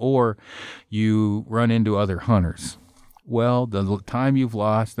 Or you run into other hunters. Well, the time you've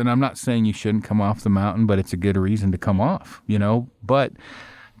lost, and I'm not saying you shouldn't come off the mountain, but it's a good reason to come off, But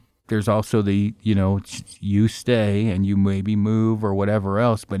there's also the, you stay and you maybe move or whatever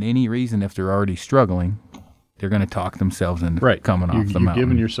else, but any reason if they're already struggling, they're going to talk themselves into coming off the mountain. You're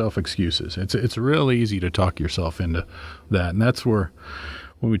giving yourself excuses. It's real easy to talk yourself into that. And that's where,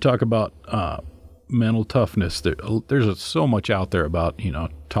 when we talk about mental toughness, there's so much out there about,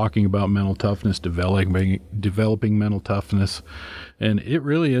 talking about mental toughness, developing mental toughness. And it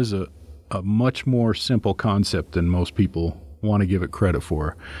really is a much more simple concept than most people want to give it credit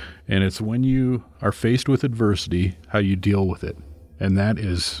for. And it's when you are faced with adversity, how you deal with it. And that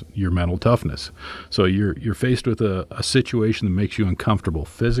is your mental toughness. So you're faced with a situation that makes you uncomfortable,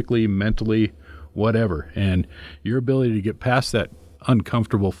 physically, mentally, whatever. And your ability to get past that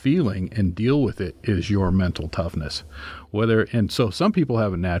uncomfortable feeling and deal with it is your mental toughness. And so some people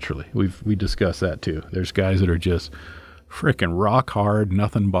have it naturally. We discussed that too. There's guys that are just freaking rock hard,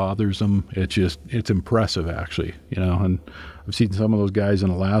 nothing bothers them. It's impressive actually, and I've seen some of those guys in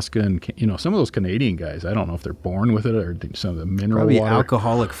Alaska and, some of those Canadian guys, I don't know if they're born with it or some of the mineral probably water.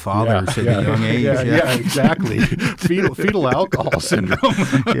 alcoholic fathers at a young age. Yeah, exactly. fetal alcohol syndrome.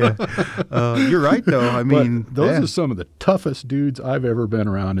 You're right though. I mean, those are some of the toughest dudes I've ever been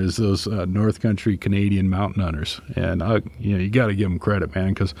around is those North Country Canadian mountain hunters. And, you got to give them credit,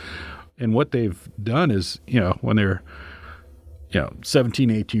 man, and what they've done is, when they're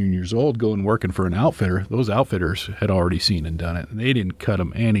 17, 18 years old, going working for an outfitter, those outfitters had already seen and done it, and they didn't cut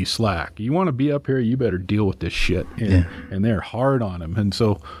them any slack. You want to be up here, you better deal with this shit. And they're hard on them. And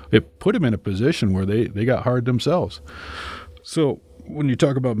so it put them in a position where they got hard themselves. So when you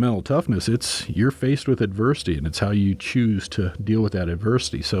talk about mental toughness, you're faced with adversity, and it's how you choose to deal with that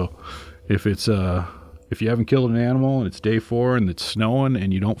adversity. So if you haven't killed an animal and it's day 4 and it's snowing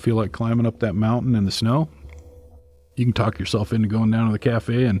and you don't feel like climbing up that mountain in the snow, you can talk yourself into going down to the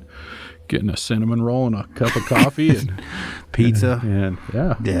cafe and getting a cinnamon roll and a cup of coffee and pizza. And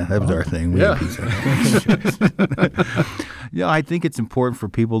that was our thing. We had pizza. I think it's important for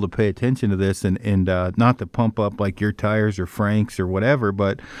people to pay attention to this and not to pump up like your tires or Frank's or whatever.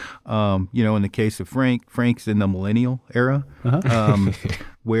 But in the case of Frank's in the millennial era,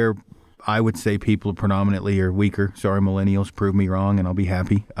 where I would say people predominantly are weaker. Sorry, millennials, prove me wrong, and I'll be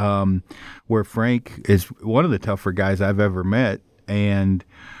happy. Where Frank is one of the tougher guys I've ever met. And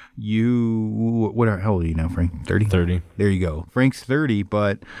how old are you now, Frank? 30? 30. There you go. Frank's 30,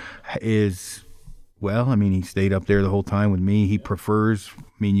 but he stayed up there the whole time with me. He prefers,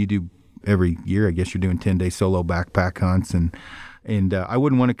 you do every year, I guess you're doing 10-day solo backpack hunts. And I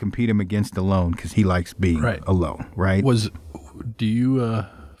wouldn't want to compete him against alone because he likes being alone, right? Do you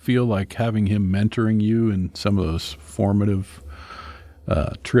feel like having him mentoring you in some of those formative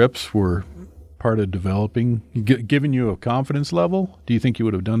trips were part of developing, giving you a confidence level? Do you think you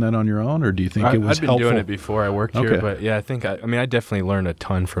would have done that on your own, or do you think it was helpful? I've been doing it before I worked here, but I think I definitely learned a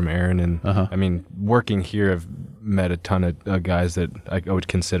ton from Aaron, and working here, I've met a ton of guys that I would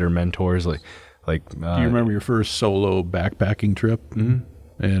consider mentors. Do you remember your first solo backpacking trip?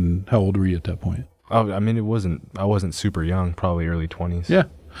 Mm-hmm. And how old were you at that point? I wasn't super young, probably early 20s. Yeah.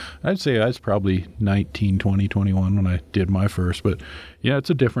 I'd say I was probably 19, 20, 21 when I did my first, but it's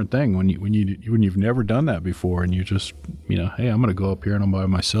a different thing when you've never done that before and you just, hey, I'm going to go up here and I'm by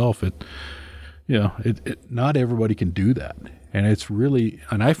myself. Not everybody can do that. And it's really,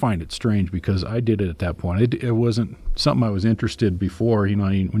 and I find it strange because I did it at that point. It wasn't something I was interested before.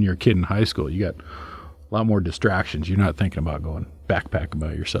 When you're a kid in high school, you got a lot more distractions. You're not thinking about going backpacking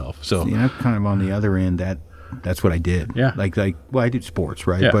by yourself. So I'm kind of on the other end. That that's what I did. Yeah. Like well, I did sports,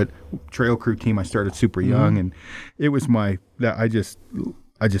 right? Yeah. But trail crew team, I started super young, and it was I just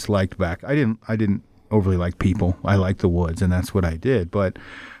liked back. I didn't overly like people. I liked the woods, and that's what I did. But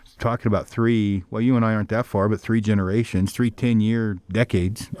talking about you and I aren't that far, but 3 generations, 3 10-year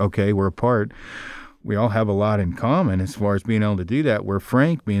decades, okay, we're apart. We all have a lot in common as far as being able to do that, where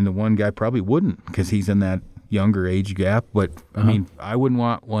Frank being the one guy probably wouldn't, because he's in that younger age gap. But I mean, I wouldn't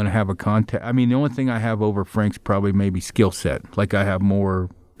want to have a contact. I mean, the only thing I have over Frank's probably maybe skill set. Like, I have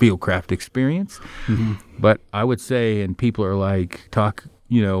more fieldcraft experience. But I would say, and people are like,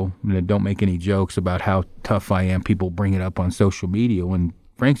 don't make any jokes about how tough I am. People bring it up on social media when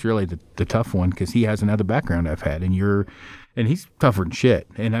Frank's really the tough one, because he has another background I've had, and he's tougher than shit.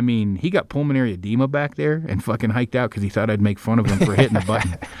 And I mean, he got pulmonary edema back there and fucking hiked out because he thought I'd make fun of him for hitting the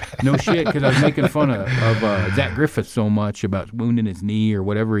button. No shit, because I was making fun of Zach Griffith so much about wounding his knee or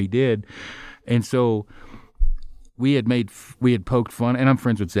whatever he did. And so we had poked fun, and I'm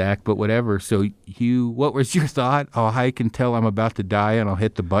friends with Zach, but whatever. So what was your thought? I'll hike until I'm about to die, and I'll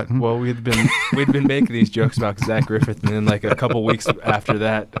hit the button. Well, we'd been making these jokes about Zach Griffith, and then like a couple weeks after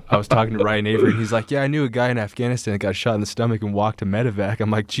that, I was talking to Ryan Avery, and he's like, "Yeah, I knew a guy in Afghanistan that got shot in the stomach and walked to medevac." I'm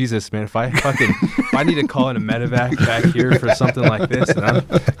like, Jesus, man, if I need to call in a medevac back here for something like this, and I'm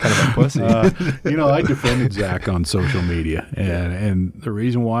kind of a pussy. I defended Zach on social media, and the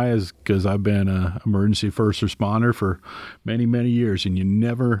reason why is because I've been an emergency first responder for many, many years, and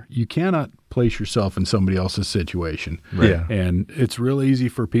you cannot place yourself in somebody else's situation. Right. Yeah. And it's real easy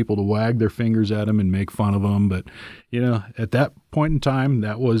for people to wag their fingers at him and make fun of him, but at that point in time,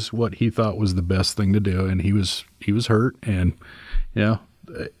 that was what he thought was the best thing to do, and he was hurt, and you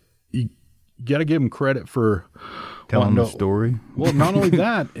got to give him credit for telling the story. Well, not only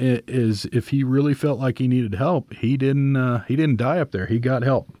that, is if he really felt like he needed help, he didn't die up there. He got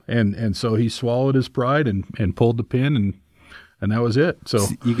help, and so he swallowed his pride and pulled the pin, and that was it. So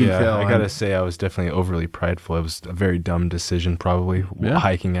you can tell. I gotta say, I was definitely overly prideful. It was a very dumb decision, probably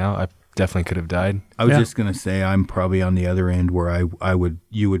hiking out. I definitely could have died. I was just gonna say, I'm probably on the other end where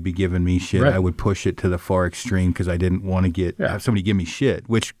you would be giving me shit. Right. I would push it to the far extreme because I didn't want to have somebody give me shit,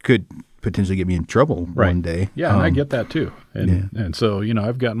 which could potentially get me in trouble one day. Yeah, and I get that too. And so,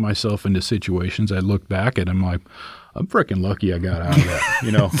 I've gotten myself into situations. I look back at them like, I'm freaking lucky I got out of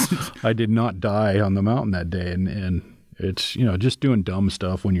that. I did not die on the mountain that day. And it's, just doing dumb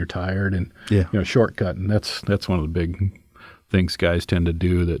stuff when you're tired and, shortcutting. That's one of the big things guys tend to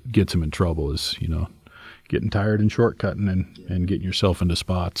do that gets them in trouble is, getting tired and shortcutting and getting yourself into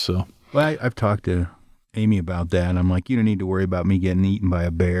spots. So, well, I've talked to Amy about that, and I'm like, you don't need to worry about me getting eaten by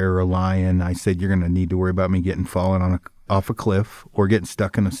a bear or a lion. I said, you're going to need to worry about me getting fallen off a cliff or getting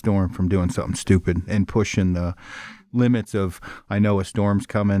stuck in a storm from doing something stupid and pushing the limits of, I know a storm's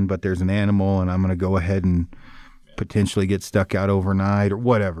coming, but there's an animal, and I'm going to go ahead and potentially get stuck out overnight or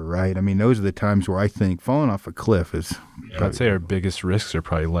whatever, right? I mean, those are the times where I think falling off a cliff is... I'd say our biggest risks are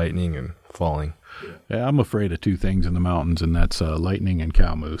probably lightning and falling. Yeah, I'm afraid of 2 things in the mountains, and that's lightning and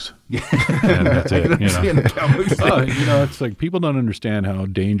cow moose. And that's it. It's like people don't understand how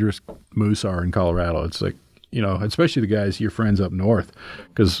dangerous moose are in Colorado. It's like, especially the guys, your friends up north,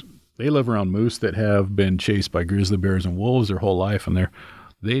 because they live around moose that have been chased by grizzly bears and wolves their whole life, and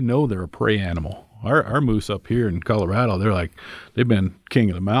they know they're a prey animal. Our moose up here in Colorado, they've been king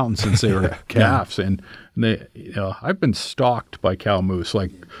of the mountain since they were calves, and they, I've been stalked by cow moose.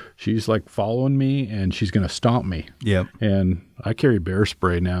 Like she's like following me, and she's going to stomp me. Yep. And I carry bear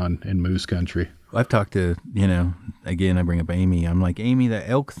spray now in moose country. I've talked to, again, I bring up Amy. I'm like, Amy, the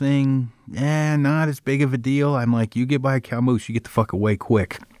elk thing, not as big of a deal. I'm like, you get by a cow moose, you get the fuck away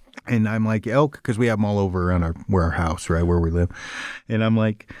quick. And I'm like, elk, because we have them all over around our house, right, where we live. And I'm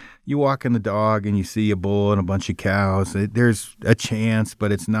like, you walk in the dog and you see a bull and a bunch of cows. There's a chance,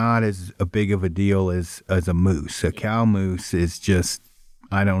 but it's not as a big of a deal as a moose. A cow moose is just,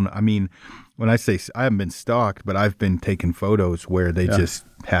 when I say I haven't been stalked, but I've been taking photos where they just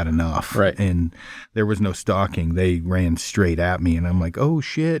had enough. Right. And there was no stalking. They ran straight at me, and I'm like, oh,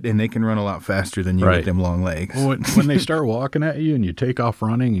 shit. And they can run a lot faster than you with them long legs. Well, when they start walking at you and you take off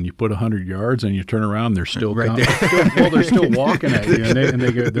running and you put 100 yards and you turn around, they're still right there. they're still walking at you, and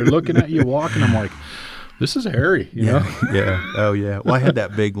they're looking at you walking. I'm like, this is hairy, know? Yeah. Oh, yeah. Well, I had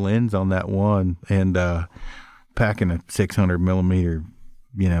that big lens on that one, and packing a 600 millimeter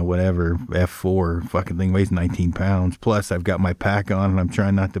whatever, F4 fucking thing weighs 19 pounds. Plus, I've got my pack on, and I'm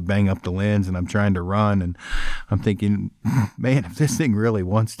trying not to bang up the lens, and I'm trying to run, and I'm thinking, man, if this thing really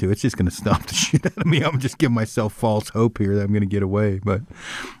wants to, it's just going to stomp the shit out of me. I'm just giving myself false hope here that I'm going to get away. But,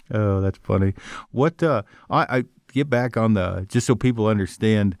 oh, that's funny. What, I get back on just so people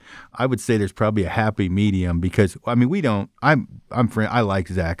understand, I would say there's probably a happy medium because, I mean, I like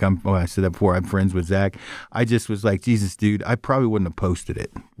Zach. I said that before, I'm friends with Zach. I just was like, Jesus, dude, I probably wouldn't have posted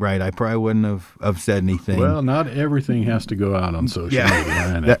it, right? I probably wouldn't have said anything. Well, not everything has to go out on social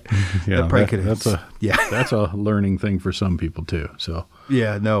media. That's a learning thing for some people too. So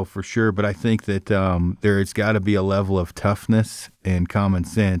yeah, no, for sure. But I think that there's got to be a level of toughness and common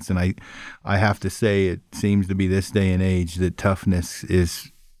sense. And I have to say, it seems to be this day and age that toughness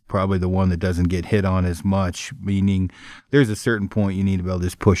is probably the one that doesn't get hit on as much, meaning there's a certain point you need to be able to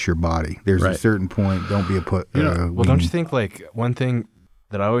just push your body. There's a certain point, don't be well, don't you think, like, one thing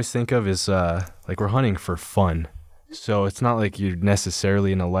that I always think of is, like, we're hunting for fun. So it's not like you're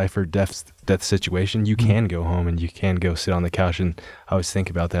necessarily in a life or death situation. You can go home and you can go sit on the couch. And I always think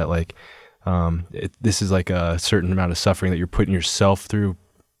about that, like, this is like a certain amount of suffering that you're putting yourself through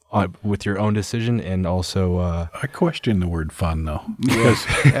with your own decision, and also I question the word fun though, because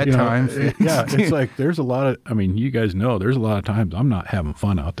at times it's like there's a lot of, I mean, you guys know there's a lot of times I'm not having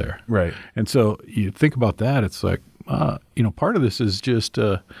fun out there, right? And so you think about that, it's like part of this is just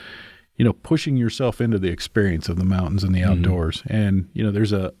pushing yourself into the experience of the mountains and the outdoors, and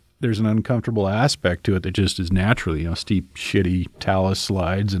there's an uncomfortable aspect to it that just is naturally, steep, shitty talus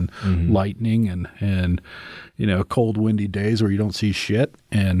slides and lightning and cold, windy days where you don't see shit.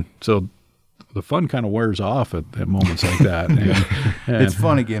 And so the fun kind of wears off at moments like that. And it's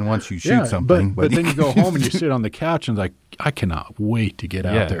fun again once you shoot something. But then you go home and you sit on the couch and like, I cannot wait to get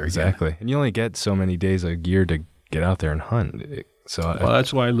out there. Exactly. Again. And you only get so many days a year to get out there and hunt. So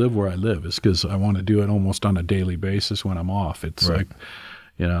that's why I live where I live, is because I want to do it almost on a daily basis when I'm off. It's like,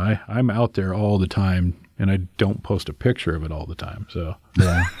 I'm out there all the time, and I don't post a picture of it all the time. So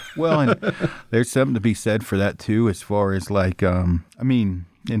yeah, well, and there's something to be said for that too, as far as like, I mean,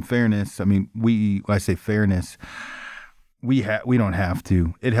 in fairness, I mean, when I say fairness, we don't have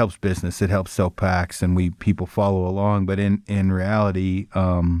to. It helps business. It helps sell packs, and people follow along. But in reality,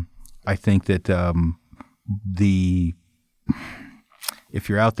 I think that if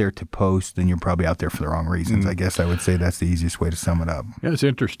you're out there to post, then you're probably out there for the wrong reasons. I guess I would say that's the easiest way to sum it up. Yeah, it's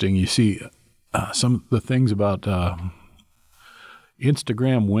interesting. You see some of the things about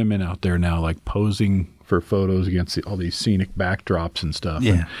Instagram women out there now, like posing for photos against all these scenic backdrops and stuff.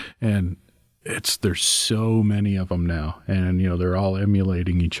 Yeah. And there's so many of them now, and they're all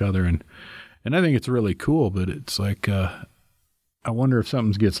emulating each other, and I think it's really cool. But it's like I wonder if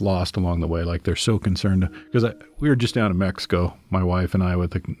something gets lost along the way. Like they're so concerned, because we were just down in Mexico, my wife and I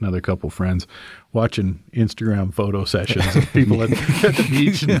with another couple friends, watching Instagram photo sessions of people at the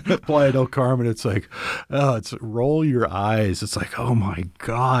beach in Playa del Carmen. It's like, it's roll your eyes. It's like, oh my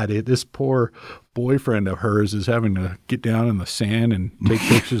God, this poor boyfriend of hers is having to get down in the sand and take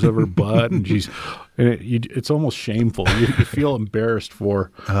pictures of her butt, and it's almost shameful. You feel embarrassed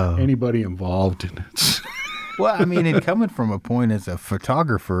for anybody involved, and it's. Well, I mean, and coming from a point as a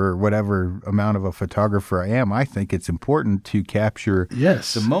photographer, or whatever amount of a photographer I am, I think it's important to capture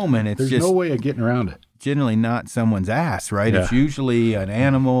the moment. There's no way of getting around it. Generally not someone's ass, right? Yeah. It's usually an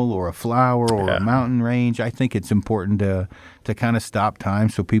animal or a flower or a mountain range. I think it's important to kind of stop time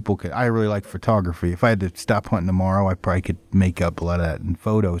so people could. I really like photography. If I had to stop hunting tomorrow, I probably could make up a lot of that in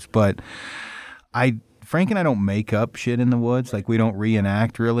photos. But Frank and I don't make up shit in the woods. Like, we don't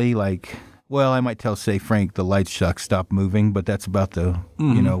reenact really. Like, well, I might say, Frank, the lights stop moving, but that's about the,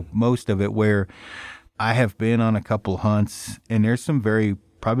 most of it. Where I have been on a couple hunts, and there's some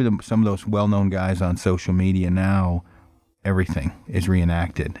some of those well-known guys on social media now, everything is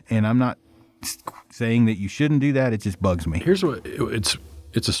reenacted. And I'm not saying that you shouldn't do that. It just bugs me. Here's what, it's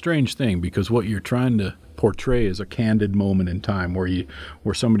a strange thing, because what you're trying to portray is a candid moment in time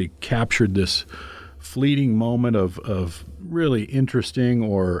where somebody captured this fleeting moment of really interesting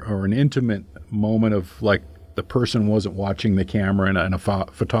or an intimate moment of, like, the person wasn't watching the camera and a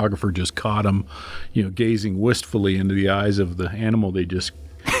photographer just caught them, gazing wistfully into the eyes of the animal they just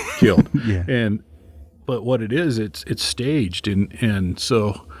killed. But what it is, it's staged, and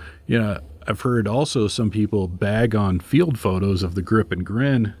so I've heard also some people bag on field photos of the grip and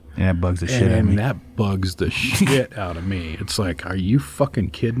grin. And that bugs the shit out of me. That bugs the shit out of me. It's like, are you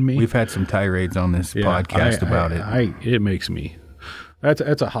fucking kidding me? We've had some tirades on this podcast about it. It makes me.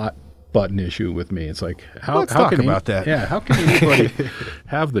 That's a hot button issue with me. It's like, let's talk about that. Yeah, how can anybody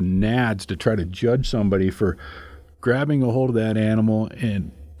have the nads to try to judge somebody for grabbing a hold of that animal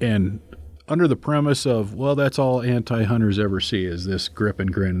and under the premise of, well, that's all anti-hunters ever see, is this grip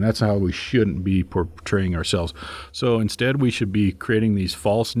and grin, and that's how we shouldn't be portraying ourselves. So instead, we should be creating these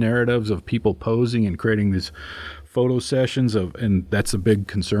false narratives of people posing and creating these photo sessions and that's a big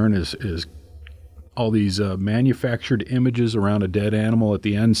concern, is all these manufactured images around a dead animal at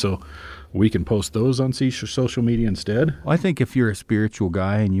the end, so we can post those on social media instead? Well, I think if you're a spiritual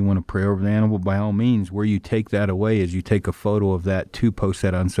guy and you want to pray over the animal, by all means, where you take that away is you take a photo of that to post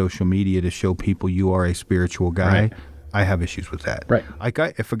that on social media to show people you are a spiritual guy. Right. I have issues with that. Right. Like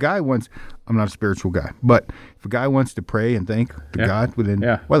if a guy wants, I'm not a spiritual guy, but if a guy wants to pray and thank the God within,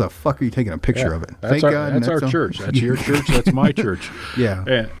 why the fuck are you taking a picture of it? That's Thank God. That's our church. That's your church. That's my church.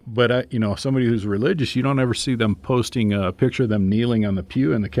 Yeah. But somebody who's religious, you don't ever see them posting a picture of them kneeling on the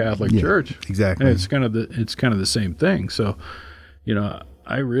pew in the Catholic Church. Exactly. And it's kind of the same thing. So,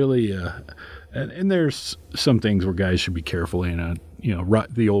 I really, and there's some things where guys should be careful in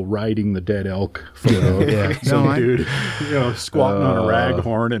the old riding the dead elk photo. Dude, squatting on a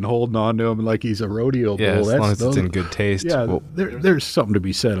raghorn and holding on to him like he's a rodeo bull. As long as it's in good taste. Yeah, there's something to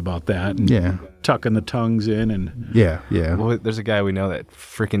be said about that. And tucking the tongues in and yeah. Well, there's a guy we know that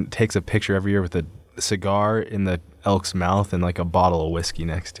freaking takes a picture every year with a cigar in the elk's mouth and like a bottle of whiskey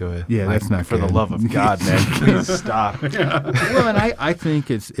next to it. Yeah, that's not for good. the love of God, man. Please stop. Well, and I think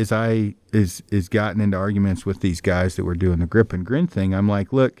is gotten into arguments with these guys that were doing the grip and grin thing. I'm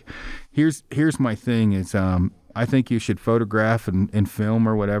like, look, here's my thing is I think you should photograph and film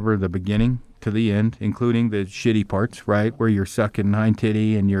or whatever the beginning to the end, including the shitty parts, right, where you're sucking hind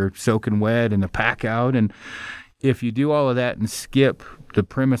titty and you're soaking wet and the pack out. And if you do all of that and skip the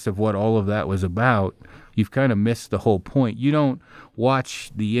premise of what all of that was about, you've kind of missed the whole point. You don't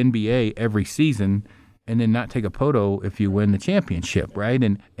watch the NBA every season and then not take a photo if you win the championship, right?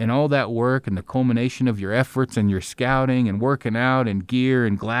 And all that work and the culmination of your efforts and your scouting and working out and gear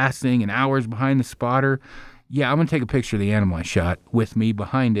and glassing and hours behind the spotter. Yeah, I'm going to take a picture of the animal I shot with me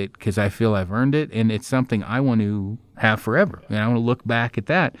behind it because I feel I've earned it, and it's something I want to have forever. And I want to look back at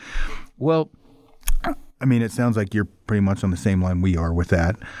that. Well, I mean, it sounds like you're pretty much on the same line we are with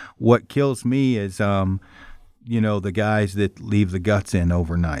that. What kills me is, the guys that leave the guts in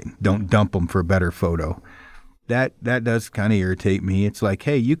overnight, don't dump them for a better photo. That does kind of irritate me. It's like,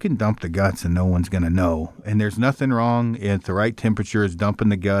 hey, you can dump the guts and no one's going to know. And there's nothing wrong at the right temperature is dumping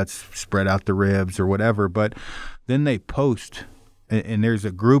the guts, spread out the ribs or whatever. But then they post, and there's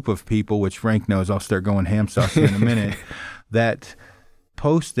a group of people, which Frank knows, I'll start going ham sauce in a minute, that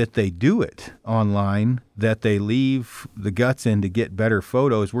post that they do it online, that they leave the guts in to get better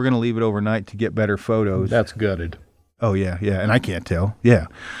photos. We're going to leave it overnight to get better photos. That's gutted. Oh, yeah, and I can't tell. Yeah.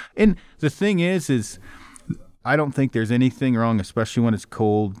 And the thing is I don't think there's anything wrong, especially when it's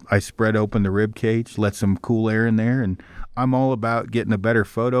cold. I spread open the rib cage, let some cool air in there, and I'm all about getting a better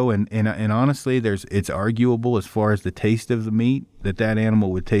photo. And honestly, it's arguable as far as the taste of the meat that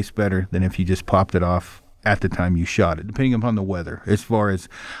animal would taste better than if you just popped it off at the time you shot it, depending upon the weather. As far as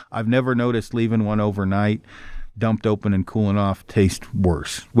I've never noticed leaving one overnight, dumped open and cooling off, taste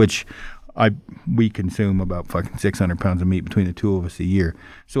worse, which we consume about fucking 600 pounds of meat between the two of us a year.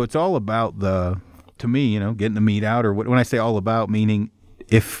 So it's all about to me, getting the meat out, or when I say all about, meaning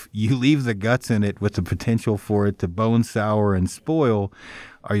if you leave the guts in it with the potential for it to bone sour and spoil,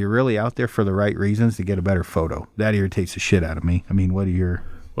 are you really out there for the right reasons to get a better photo? That irritates the shit out of me. I mean, what are your...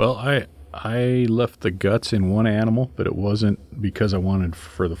 Well, I left the guts in one animal, but it wasn't because I wanted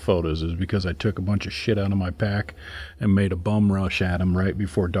for the photos. It was because I took a bunch of shit out of my pack and made a bum rush at him right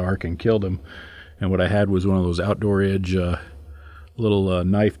before dark and killed him. And what I had was one of those Outdoor Edge little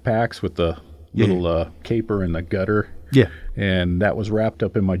knife packs with the little caper and the gutter. Yeah. And that was wrapped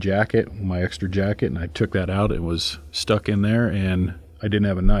up in my jacket, my extra jacket, and I took that out. It was stuck in there, and I didn't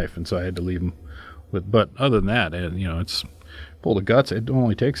have a knife, and so I had to leave them with. But other than that, it's... Pull the guts. It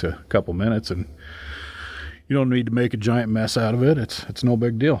only takes a couple minutes, and you don't need to make a giant mess out of it. It's no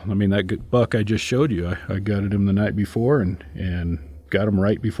big deal. I mean, that buck I just showed you, I gutted him the night before and got him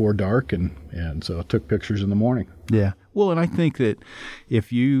right before dark, and so I took pictures in the morning. Yeah. Well, and I think that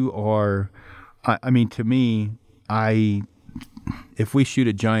if you are, I mean, to me, if we shoot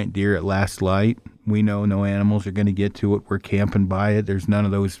a giant deer at last light, we know no animals are going to get to it. We're camping by it. There's none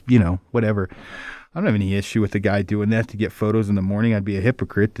of those, whatever. I don't have any issue with the guy doing that to get photos in the morning. I'd be a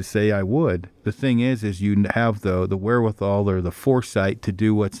hypocrite to say I would. The thing is you have the wherewithal or the foresight to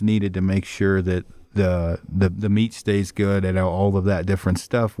do what's needed to make sure that the meat stays good and all of that different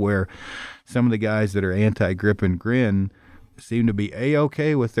stuff, where some of the guys that are anti-grip and grin seem to be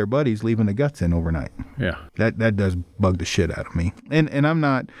A-okay with their buddies leaving the guts in overnight. Yeah. That does bug the shit out of me. And I'm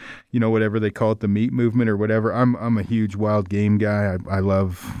not, whatever they call it, the meat movement or whatever. I'm a huge wild game guy. I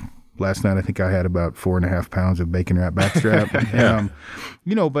love last night I think I had about 4.5 pounds of bacon wrap backstrap.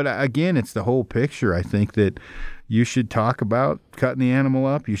 But again, it's the whole picture. I think that you should talk about cutting the animal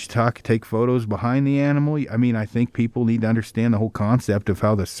up. You should take photos behind the animal. I mean, I think people need to understand the whole concept of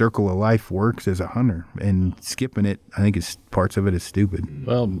how the circle of life works as a hunter, and skipping it, I think parts of it is stupid.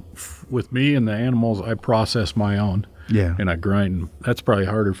 Well, with me and the animals, I process my own. Yeah. And I grind. That's probably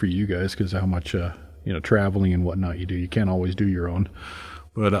harder for you guys because how much, traveling and whatnot you do. You can't always do your own.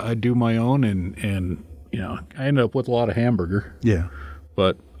 But I do my own, and I end up with a lot of hamburger. Yeah.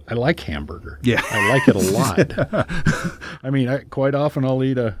 But I like hamburger. Yeah. I like it a lot. I mean, quite often I'll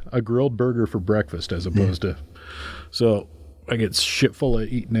eat a grilled burger for breakfast as opposed to. So I get shit full of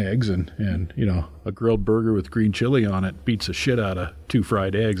eating eggs, and a grilled burger with green chili on it beats the shit out of 2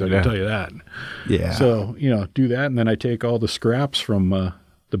 fried eggs. I can tell you that. Yeah. So, do that, and then I take all the scraps from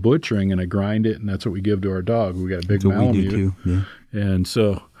the butchering and I grind it, and that's what we give to our dog. We got a big Malamute. We do too. Yeah. And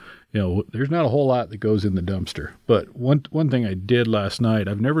so, there's not a whole lot that goes in the dumpster. But one thing I did last night,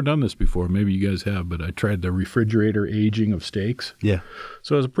 I've never done this before. Maybe you guys have, but I tried the refrigerator aging of steaks. Yeah.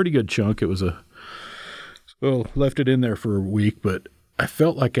 So it was a pretty good chunk. It was left it in there for a week, but I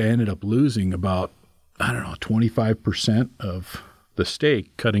felt like I ended up losing about, 25% of the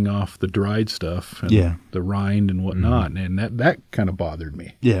steak, cutting off the dried stuff and the rind and whatnot. Mm-hmm. And that kind of bothered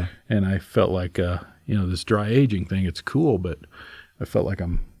me. Yeah. And I felt like, this dry aging thing, it's cool, but I felt like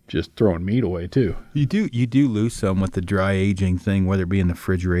I'm just throwing meat away too. You do lose some with the dry aging thing, whether it be in the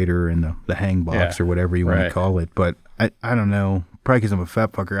refrigerator or in the hang box or whatever you want to call it. But I don't know. Probably because I'm a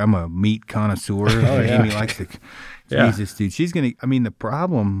fat fucker. I'm a meat connoisseur. Amy likes to. Jesus, dude. She's going to. I mean, the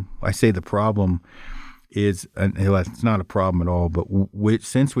problem is, it's not a problem at all, but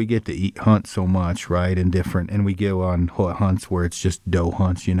since we get to hunt so much, right, and we go on hunts where it's just doe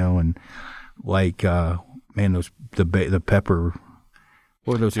hunts, and like, the pepper.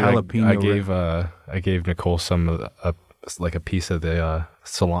 Or those jalapeno. I gave Nicole some of a piece of the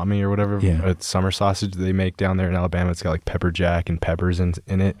salami or whatever. Summer sausage they make down there in Alabama. It's got like pepper jack and peppers in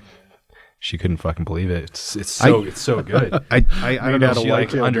it. She couldn't fucking believe it. It's so good. I don't know. She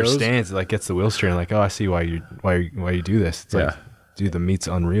like understands. It, like gets the wheel straight. Like, oh, I see why you do this. It's like, dude, the meat's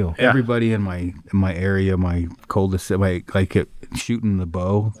unreal. Everybody in my area, my cul-de-sac, shooting the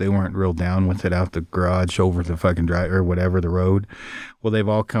bow, they weren't real down with it out the garage over the fucking drive or whatever, the road. Well, they've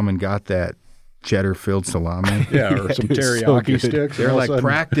all come and got that cheddar filled salami. Or some teriyaki sticks. They're like,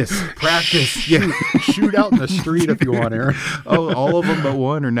 practice. Shoot out in the street if you want, Aaron. All of them but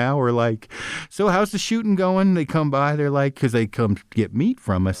one are like, so how's the shooting going? They come by, they're like, because they come get meat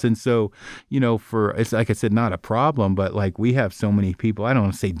from us. And so, it's like I said, not a problem, but like we have so many people, I don't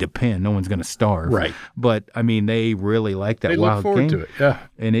want to say depend, no one's going to starve. Right. But I mean, they really like that they wild look forward game. to it, yeah.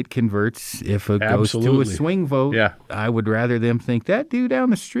 And it converts, if it goes to a swing vote, I would rather them think, that dude down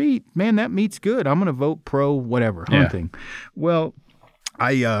the street, man, that meat's good. I'm going to vote pro whatever hunting. Well,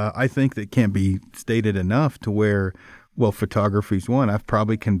 I think that can't be stated enough to where, well, photography's one. I've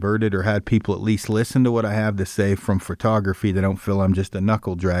probably converted or had people at least listen to what I have to say from photography that don't feel I'm just a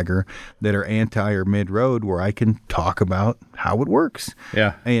knuckle dragger, that are anti or mid-road, where I can talk about how it works.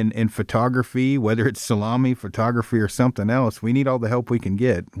 Yeah. And in photography, whether it's salami photography or something else, we need all the help we can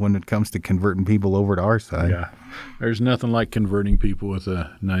get when it comes to converting people over to our side. Yeah. There's nothing like converting people with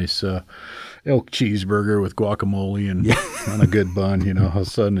a nice elk cheeseburger with guacamole and on a good bun. All of a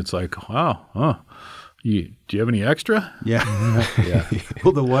sudden it's like, wow, do you have any extra? Yeah.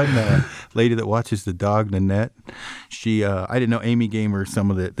 Well, the one lady that watches the dog, Nanette, she, I didn't know Amy gave her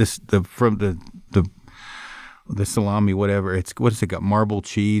some of the salami, whatever. What's it got? Marble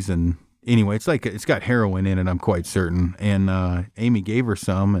cheese and. Anyway, it's got heroin in it, I'm quite certain. And Amy gave her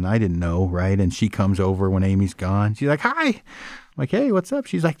some, and I didn't know, right? And she comes over when Amy's gone. She's like, hi. I'm like, hey, what's up?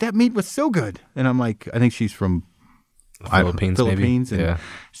 She's like, that meat was so good. And I'm like, I think she's from Philippines, maybe. And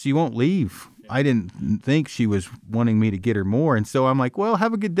she won't leave. I didn't think she was wanting me to get her more. And so I'm like, well,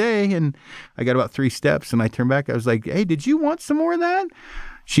 have a good day. And I got about 3 steps, and I turned back. I was like, hey, did you want some more of that?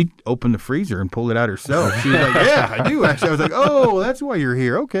 She opened the freezer and pulled it out herself. She was like, yeah, I do, actually. I was like, oh, that's why you're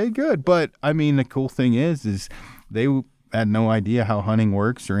here. Okay, good. But, I mean, the cool thing is they had no idea how hunting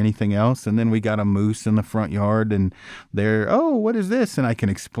works or anything else. And then we got a moose in the front yard, and they're, oh, what is this? And I can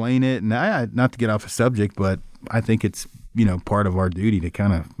explain it. And not to get off the subject, but I think it's, part of our duty to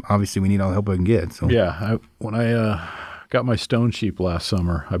kind of, obviously we need all the help we can get. So yeah, when I got my stone sheep last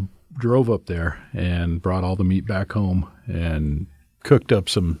summer, I drove up there and brought all the meat back home and cooked up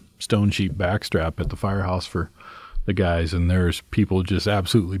some stone sheep backstrap at the firehouse for the guys, and there's people just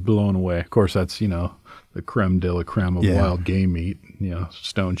absolutely blown away. Of course, that's, the creme de la creme of wild game meat,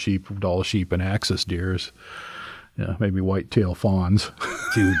 stone sheep, Dall sheep, and axis deers, maybe whitetail fawns.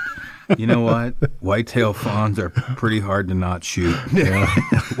 Dude, You know what? Whitetail fawns are pretty hard to not shoot. Yeah.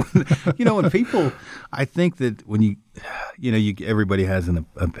 When people, I think that when everybody has an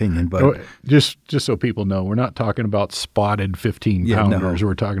opinion, but just so people know, we're not talking about spotted 15-pounders. No.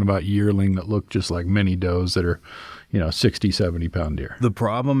 We're talking about yearling that look just like mini does that are, 60, 70-pound deer. The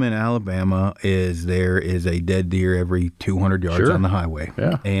problem in Alabama is there is a dead deer every 200 yards Sure. on the highway.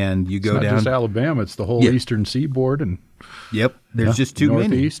 Yeah. And you go It's not down. just Alabama, it's the whole eastern seaboard and Yep. There's just too many.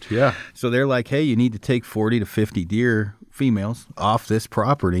 northeast. Yeah. So they're like, hey, you need to take 40 to 50 deer, females, off this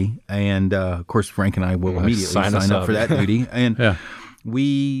property. And, of course, Frank and I will immediately sign us sign up up. for that duty. And Yeah.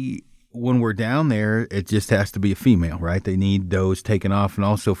 when we're down there, it just has to be a female, right? They need those taken off. And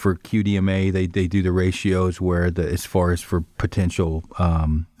also for QDMA, they do the ratios where as far as for potential,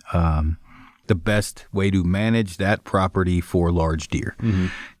 the best way to manage that property for large deer. Mm-hmm.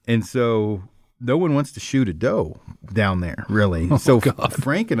 And so no one wants to shoot a doe down there, really. So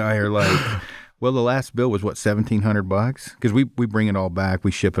Frank and I are like, well, the last bill was what, $1,700? Because we bring it all back,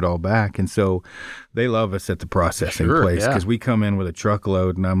 we ship it all back, and so they love us at the processing Sure, place yeah. because we come in with a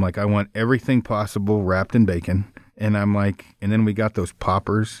truckload, and I'm like, I want everything possible wrapped in bacon. And I'm like, and then we got those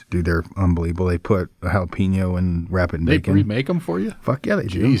poppers, dude. They're unbelievable. They put a jalapeno and wrap it in They bacon. remake them for you? Fuck yeah, they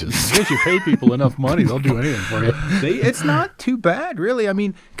do. Jesus. Once you pay people enough money, they'll do anything for you. It's not too bad, really. I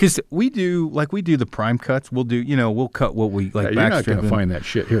mean, because we do the prime cuts. We'll do, we'll cut what we like. You're not going to backstripping. find that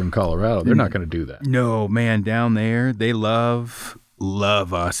shit here in Colorado. They're not going to do that. No, man, down there they love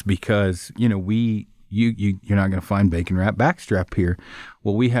us because you're not going to find bacon wrap backstrap here.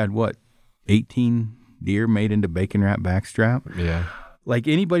 Well, we had 18 deer made into bacon wrap backstrap. Yeah. Like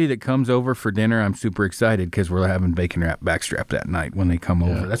anybody that comes over for dinner, I'm super excited because we're having bacon wrap backstrap that night when they come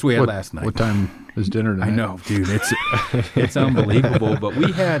over. That's what we had last night. What time is dinner tonight? I know, dude. It's unbelievable. But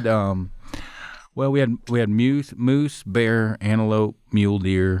we had we had moose, bear, antelope, mule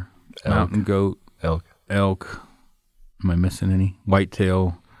deer, mountain goat, elk. Am I missing any?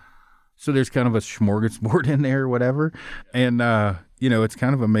 Whitetail. So there's kind of a smorgasbord in there or whatever. And it's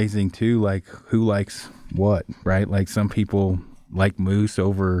kind of amazing too, like who likes what, right? Like some people like moose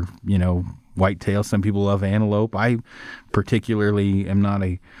over, whitetail. Some people love antelope. I particularly am not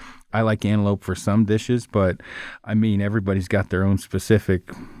I like antelope for some dishes, but I mean, everybody's got their own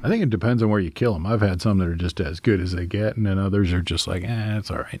specific. I think it depends on where you kill them. I've had some that are just as good as they get, and then others are just like, it's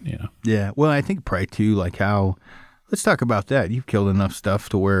all right, Yeah. Well, I think probably too, like how, let's talk about that. You've killed enough stuff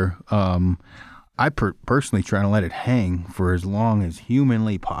to where I personally try to let it hang for as long as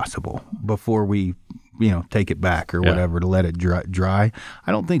humanly possible before we, take it back or whatever to let it dry.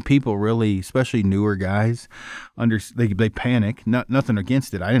 I don't think people really, especially newer guys, they panic. Nothing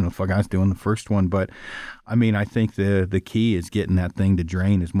against it. I didn't know what I was doing the first one, but I mean, I think the key is getting that thing to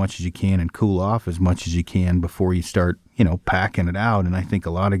drain as much as you can and cool off as much as you can before you start, packing it out. And I think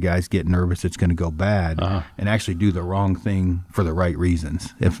a lot of guys get nervous it's going to go bad and actually do the wrong thing for the right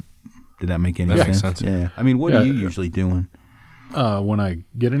reasons. Did that make any sense? Makes sense. Yeah. I mean, what are you usually doing? When I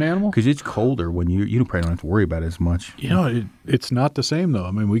get an animal? Because it's colder when you probably don't have to worry about it as much. It's not the same, though.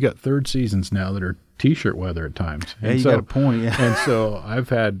 I mean, we got third seasons now that are T-shirt weather at times. Yeah, you got a point, yeah. And so I've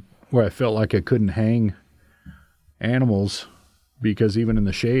had where I felt like I couldn't hang animals because even in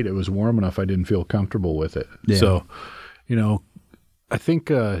the shade, it was warm enough I didn't feel comfortable with it. Yeah. So, I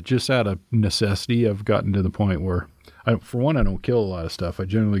think just out of necessity, I've gotten to the point where, for one, I don't kill a lot of stuff. I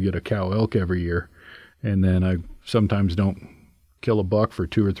generally get a cow elk every year, and then I sometimes don't kill a buck for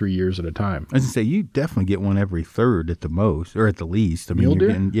 2 or 3 years at a time. I was gonna say you definitely get one every third at the most, or at the least. I mean, Mule you're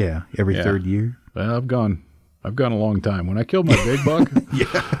deer? getting every third year. Well, I've gone a long time. When I killed my big buck,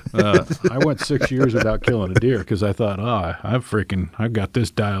 I went 6 years without killing a deer because I thought, I've got this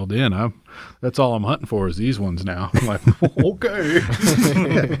dialed in. That's all I'm hunting for is these ones now. I'm like, okay.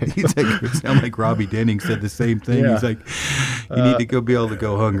 He's like, it sounds like Robbie Denning said the same thing. Yeah. He's like, you need to be able to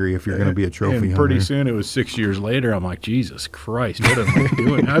go hungry if you're going to be a trophy And hunter. pretty soon, it was 6 years later. I'm like, Jesus Christ, what am I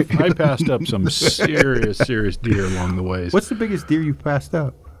doing? I passed up some serious deer along the ways. What's the biggest deer you've passed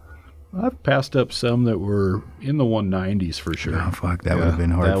up? I've passed up some that were in the 190s for sure. Oh, fuck, that would have been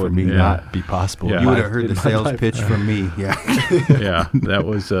hard That for would me. not be possible. Yeah. You would have heard In the my sales life. pitch from me. Yeah. Yeah, that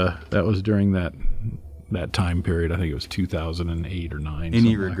was during that time period. I think it was 2008 or 9. Any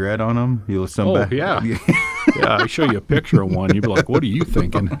something like regret on them? You'll some Oh, back. yeah. Yeah, I show you a picture of one. You'd be like, what are you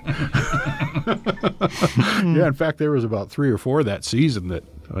thinking? Yeah, in fact, there was about 3 or 4 that season that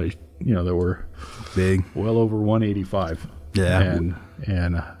that were Big. well over 185. Yeah.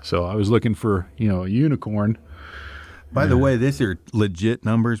 And so I was looking for, a unicorn. By the way, these are legit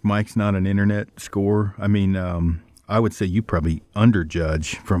numbers. Mike's not an internet score. I mean, I would say you probably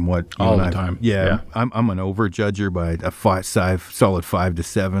underjudge from what you All and the I- time. Yeah, Yeah. I'm an overjudger by a solid 5 to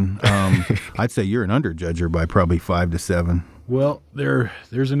 7. I'd say you're an underjudger by probably 5 to 7. Well,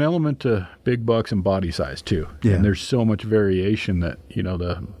 there's an element to big bucks and body size too. Yeah. And there's so much variation that,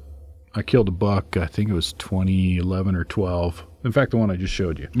 I killed a buck, I think it was 2011 or 12. In fact, the one I just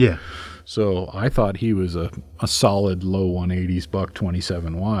showed you. Yeah. So I thought he was a solid low 180s buck,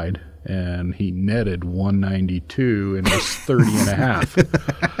 27 wide, and he netted 192 and was 30 and a half.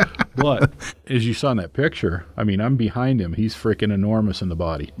 But as you saw in that picture, I mean, I'm behind him. He's freaking enormous in the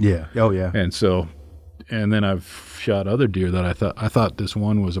body. Yeah. Oh yeah. And then I've shot other deer that I thought this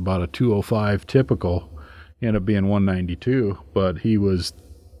one was about a 205 typical, ended up being 192, but he was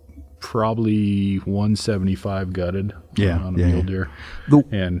probably 175 gutted on a mule deer.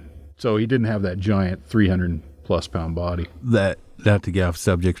 And so he didn't have that giant 300 plus pound body. That not to get off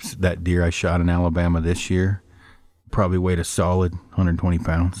subject, that deer I shot in Alabama this year probably weighed a solid 120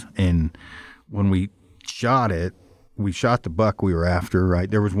 pounds. And when we shot the buck we were after, right?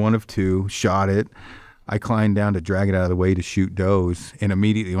 There was one of two, shot it. I climbed down to drag it out of the way to shoot does. And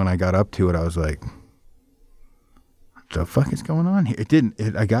immediately when I got up to it, I was like, what the fuck is going on here?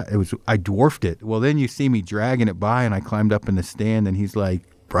 I dwarfed it. Well, then you see me dragging it by and I climbed up in the stand and he's like,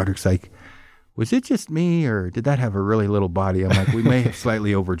 Broderick's like, was it just me or did that have a really little body? I'm like, we may have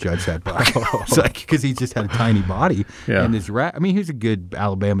slightly overjudged that buck. It's like, because he just had a tiny body. Yeah. And he was a good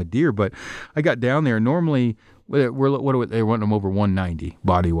Alabama deer, but I got down there. Normally, they want them over 190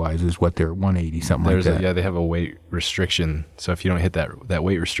 body wise is what they're 180, something like that. They have a weight restriction. So if you don't hit that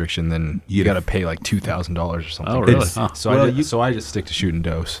weight restriction, then you got to pay like $2,000 or something. Oh, really? So I just stick to shooting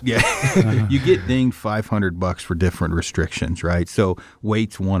does. Yeah. You get dinged $500 for different restrictions, right? So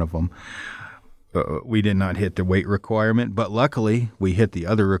weight's one of them. We did not hit the weight requirement, but luckily we hit the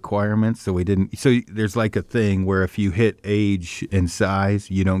other requirements, so we didn't. So there's like a thing where if you hit age and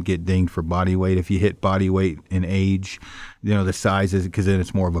size, you don't get dinged for body weight. If you hit body weight and age, the size is because then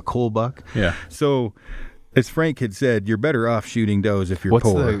it's more of a cull buck. Yeah. So as Frank had said, you're better off shooting does if you're What's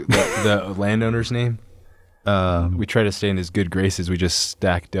poor. the landowner's name? We try to stay in his good graces. We just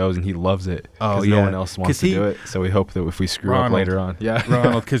stack does, and he loves it. Oh, no yeah. one else wants to do it. So we hope that if we screw up later on,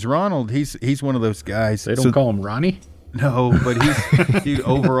 Ronald, because Ronald, he's one of those guys. They don't call him Ronnie? No, but he's dude.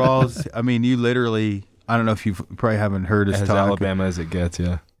 Overalls, I mean, you literally. I don't know if you probably haven't heard us as talk. Alabama as it gets,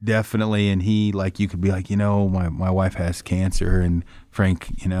 yeah. Definitely, and he you could be like, my wife has cancer, and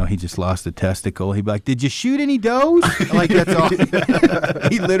Frank, he just lost a testicle. He'd be like, did you shoot any does? Like that's all.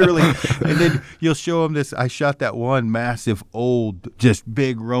 He literally, and then you'll show him this. I shot that one massive old, just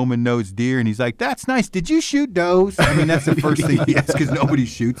big Roman nosed deer, and he's like, that's nice. Did you shoot does? I mean, that's the first thing he asks because nobody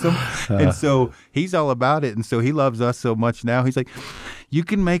shoots them, and so he's all about it, and so he loves us so much now. He's like, you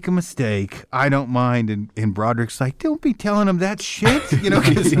can make a mistake. I don't mind. And Broderick's like, don't be telling him that shit,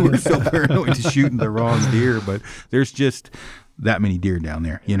 because we're so paranoid to shooting the wrong deer. But there's just that many deer down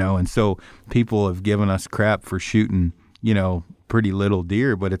there, and so people have given us crap for shooting, pretty little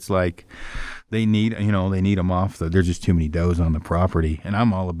deer, but it's like they need them off. There's just too many does on the property, and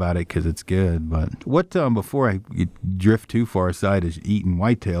I'm all about it because it's good. But what before I drift too far aside is eating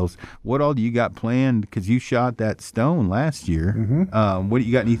whitetails, what all do you got planned? Because you shot that stone last year. Mm-hmm. What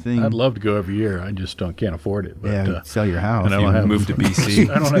you got? Anything? I'd love to go every year. I just can't afford it. But, sell your house. And I don't have move to BC.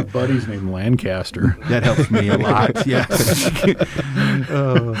 I don't have buddies named Lancaster. That helps me a lot. Yeah.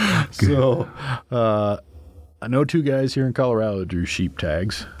 I know two guys here in Colorado that drew sheep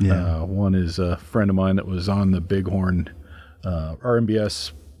tags. Yeah. One is a friend of mine that was on the Bighorn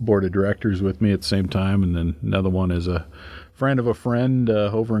RMBS board of directors with me at the same time, and then another one is a friend of a friend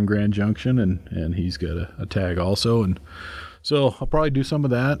over in Grand Junction, and he's got a tag also. And so I'll probably do some of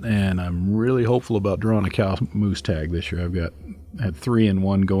that, and I'm really hopeful about drawing a cow moose tag this year. Had 3 in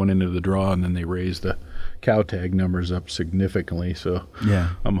 1 going into the draw, and then they raised the cow tag numbers up significantly. So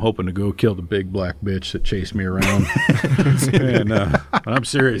yeah, I'm hoping to go kill the big black bitch that chased me around. And I'm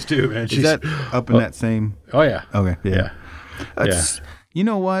serious too, man. Is that up in that same? Oh yeah. Okay. Yeah. Yeah. You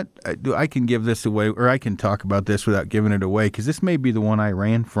know what? I can give this away, or I can talk about this without giving it away, because this may be the one I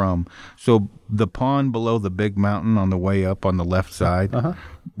ran from. So the pond below the big mountain on the way up on the left side,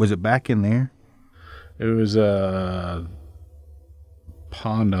 was it back in there? It was a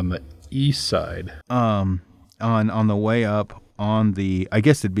pond on the east side. On the way up on the, I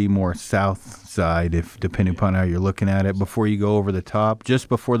guess it'd be more south side, if depending upon how you're looking at it. Before you go over the top, just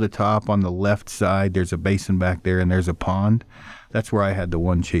before the top on the left side, there's a basin back there, and there's a pond. That's where I had the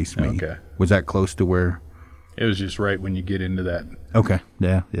one chase me. Okay. Was that close to where? It was just right when you get into that. Okay.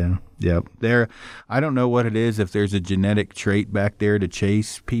 Yeah. Yep. I don't know what it is, if there's a genetic trait back there to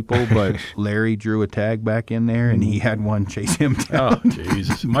chase people, but Larry drew a tag back in there, and he had one chase him down. Oh,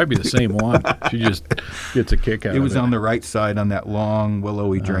 Jesus. It might be the same one. She just gets a kick out of it. It was on the right side on that long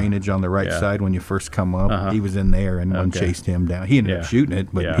willowy drainage on the right side when you first come up. He was in there, and one chased him down. He ended up shooting it,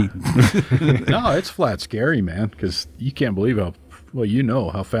 but he... No, it's flat scary, man, because you can't believe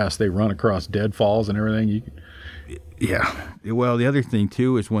how fast they run across deadfalls and everything. Yeah. Well, the other thing,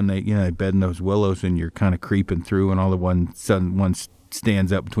 too, is when they bed in those willows and you're kind of creeping through, and all of one sudden one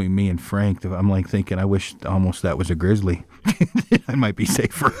stands up between me and Frank. I'm like thinking, I wish almost that was a grizzly. I might be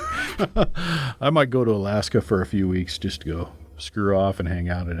safer. I might go to Alaska for a few weeks just to go screw off and hang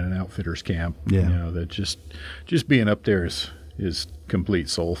out at an outfitter's camp. Yeah. That just being up there is complete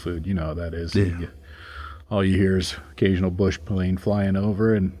soul food. You know how that is. Yeah. All you hear is occasional bush plane flying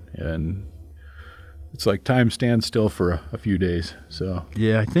over, and it's like time stands still for a few days. So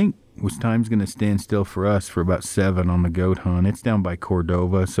yeah, I think time's going to stand still for us for about 7 on the goat hunt. It's down by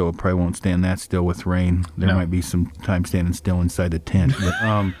Cordova, so it probably won't stand that still with rain. There might be some time standing still inside the tent.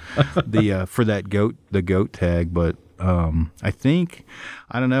 But for the goat tag. But I think,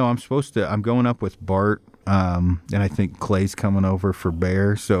 I don't know. I'm going up with Bart. And I think Clay's coming over for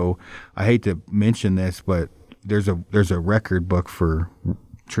bear. So I hate to mention this, but there's a record book for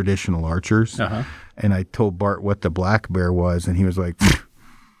traditional archers. And I told Bart what the black bear was, and he was like,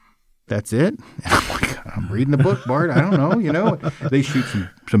 "That's it?" And I'm like, "I'm reading the book, Bart. I don't know. They shoot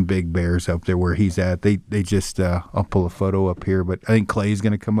some big bears up there where he's at. They just I'll pull a photo up here, but I think Clay's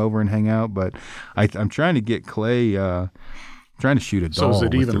going to come over and hang out. But I'm trying to get Clay, trying to shoot a doll. So is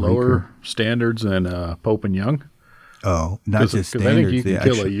it even lower standards than Pope and Young? Oh, not just standards. I think you can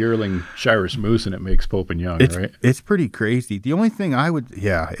kill a yearling Shiras moose and it makes Pope and Young, right? It's pretty crazy. The only thing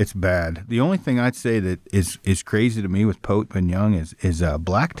it's bad. The only thing I'd say that is crazy to me with Pope and Young is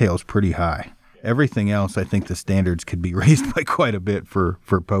blacktail's pretty high. Everything else, I think the standards could be raised by quite a bit for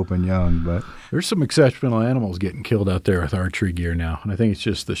Pope and Young. But there's some exceptional animals getting killed out there with archery gear now, and I think it's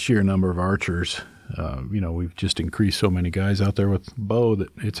just the sheer number of archers. We've just increased so many guys out there with bow that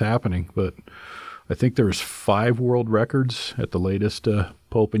it's happening, but I think there was 5 world records at the latest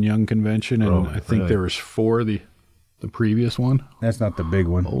Pope and Young convention, and I think there was 4 the previous one. That's not the big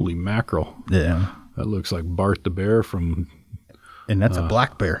one. Holy mackerel! Yeah, that looks like Bart the bear from. And that's a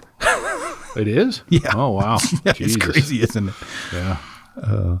black bear. It is? Yeah. Oh wow! Yeah, it's crazy, isn't it? Yeah.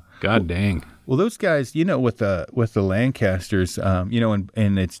 God dang. Well, those guys, with the Lancasters,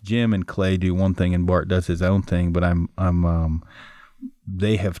 and it's Jim and Clay do one thing and Bart does his own thing, but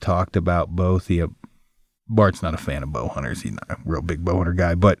they have talked about both. Bart's not a fan of bow hunters. He's not a real big bow hunter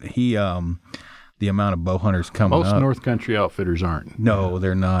guy, but he, the amount of bow hunters coming up. Most North Country outfitters aren't. No,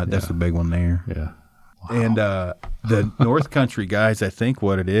 they're not. That's the big one there. Yeah. Wow. And the North Country guys, I think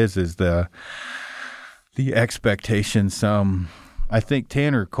what it is the expectations. I think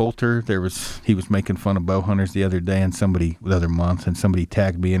Tanner Coulter, he was making fun of bow hunters the other day, and the other month, and somebody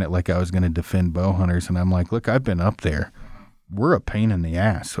tagged me in it like I was going to defend bow hunters, and I'm like, look, I've been up there. We're a pain in the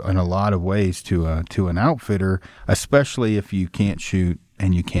ass in a lot of ways to an outfitter, especially if you can't shoot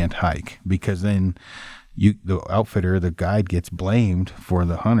and you can't hike, because then the outfitter, the guide, gets blamed for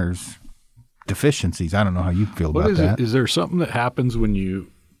the hunter's deficiencies. I don't know how you feel about that. Is there something that happens when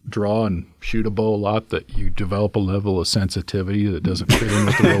you draw and shoot a bow a lot that you develop a level of sensitivity that doesn't fit in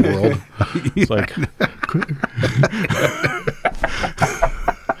with the real world? It's like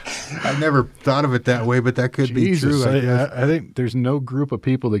I never thought of it that way, but that could be true. I think there's no group of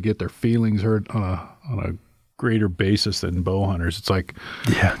people that get their feelings hurt on a greater basis than bow hunters. It's like,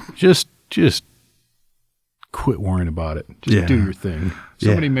 just quit worrying about it. Just do your thing.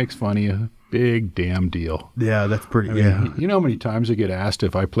 Somebody makes fun of you, big damn deal. Yeah, that's pretty. You know how many times I get asked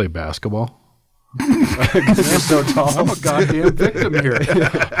if I play basketball? They're so tall. I'm a goddamn victim here.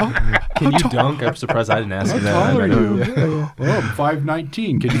 Can you dunk? I'm surprised I didn't ask you that. How tall are you? Well, I'm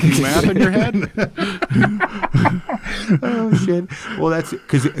 5'19". Can you do math in your head? Oh shit! Well, that's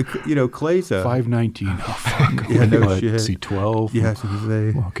because Clay's 5'19". Oh fuck! Yeah, no shit. Is he 12? Yeah,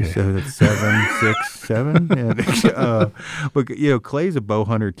 okay. So that's 7, 6, 7. Yeah. But Clay's a bow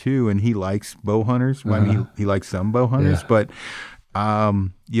hunter too, and he likes bow hunters. Well, I mean, he likes some bow hunters, but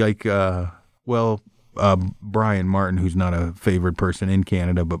Brian Martin, who's not a favored person in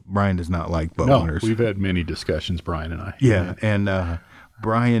Canada, but Brian does not like bow hunters. We've had many discussions, Brian and I. Yeah, and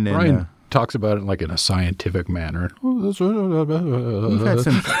Brian talks about it like in a scientific manner. We've had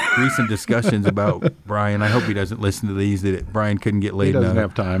some recent discussions about Brian. I hope he doesn't listen to these. That Brian couldn't get laid. He doesn't in a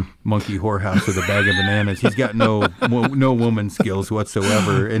have time. Monkey whorehouse with a bag of bananas. He's got no woman skills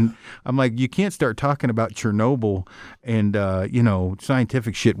whatsoever. And I'm like, you can't start talking about Chernobyl and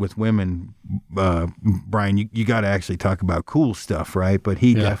scientific shit with women, Brian. You got to actually talk about cool stuff, right? But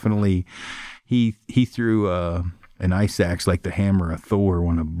he definitely he threw an ice axe like the hammer of Thor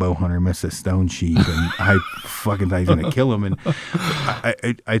when a bow hunter missed a stone sheep, and I fucking thought he's gonna kill him. And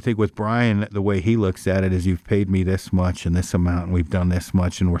I think with Brian, the way he looks at it is, you've paid me this much and this amount, and we've done this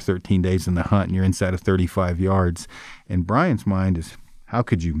much, and we're 13 days in the hunt, and you're inside of 35 yards. And Brian's mind is, how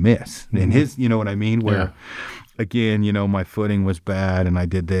could you miss? And his, you know what I mean? Where again, my footing was bad, and I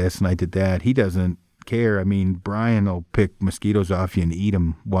did this and I did that. He doesn't care. I mean, Brian will pick mosquitoes off you and eat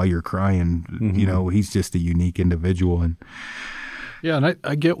them while you're crying. He's just a unique individual. And and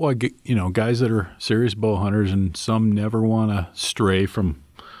I get why guys that are serious bow hunters, and some never want to stray from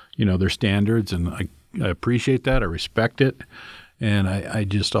their standards, and I appreciate that. I respect it, and I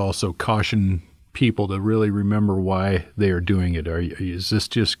just also caution people to really remember why they are doing it. Is this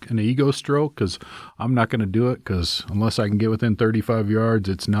just an ego stroke? Because I'm not going to do it, because unless I can get within 35 yards,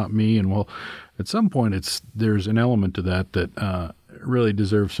 it's not me. And well, at some point, there's an element to that really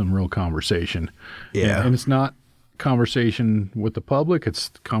deserves some real conversation. Yeah, and it's not conversation with the public; it's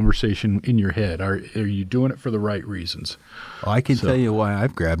conversation in your head. Are you doing it for the right reasons? Well, I can tell you why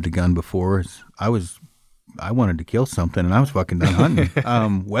I've grabbed a gun before. I wanted to kill something, and I was fucking done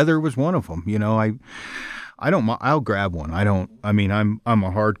hunting. Weather was one of them. I'll grab one. I'm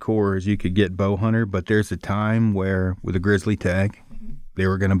a hardcore as you could get bow hunter, but there's a time where with a grizzly tag, they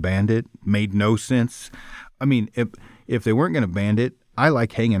were going to ban it. Made no sense. I mean, if they weren't going to ban it, I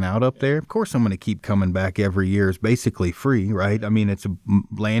like hanging out up there. Of course, I'm going to keep coming back every year. It's basically free, right? I mean, it's a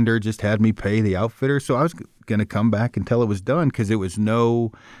lander just had me pay the outfitter, so I was going to come back until it was done, because it was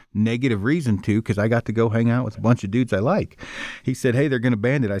no negative reason to, because I got to go hang out with a bunch of dudes I like. He said, hey, they're going to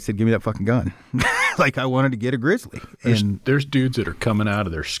ban it. I said, give me that fucking gun. Like, I wanted to get a grizzly. There's dudes that are coming out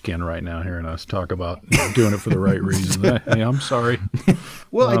of their skin right now hearing us talk about doing it for the right reasons. Hey, I'm sorry.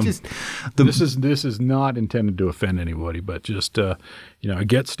 Well, this is not intended to offend anybody, but just I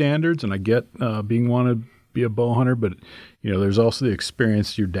get standards, and I get being wanted to be a bow hunter, but there's also the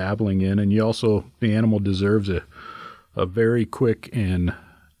experience you're dabbling in, and the animal deserves a very quick and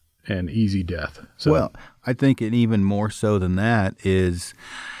easy death. So, well, I think it even more so than that is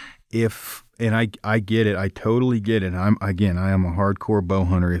and I get it, I totally get it. I am a hardcore bow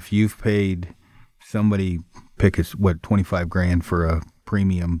hunter. If you've paid somebody, pick $25,000 for a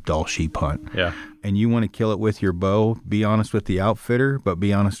premium Dall sheep hunt, and you want to kill it with your bow, be honest with the outfitter, but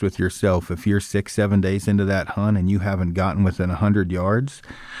be honest with yourself. If you're 6-7 days into that hunt and you haven't gotten within 100 yards,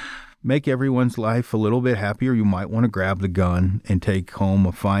 make everyone's life a little bit happier. You might want to grab the gun and take home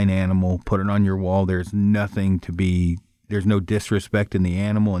a fine animal, put it on your wall. There's no disrespect in the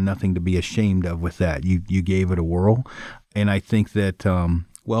animal and nothing to be ashamed of with that. You gave it a whirl. And I think that,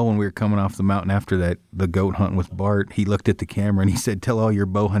 when we were coming off the mountain after the goat hunt with Bart, he looked at the camera and he said, tell all your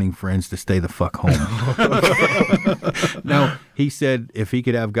bow hunting friends to stay the fuck home. Now, he said if he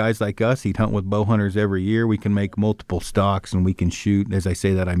could have guys like us, he'd hunt with bow hunters every year. We can make multiple stocks and we can shoot. As I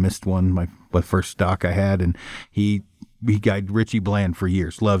say that, I missed one, my first stock I had, and he guided Richie Bland for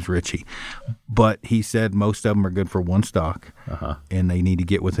years, loves Richie. But he said most of them are good for one stock, and they need to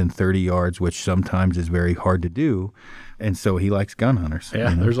get within 30 yards, which sometimes is very hard to do. And so he likes gun hunters.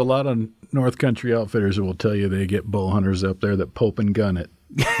 Yeah, there's a lot of North Country outfitters that will tell you they get bow hunters up there that pope and gun it.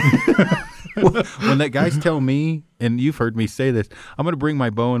 When that guys tell me, and you've heard me say this, I'm going to bring my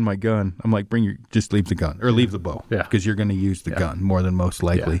bow and my gun. I'm like, just leave the gun or leave the bow, because you're going to use the gun more than most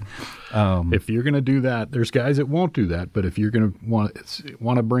likely. Yeah. If you're going to do that, there's guys that won't do that. But if you're going to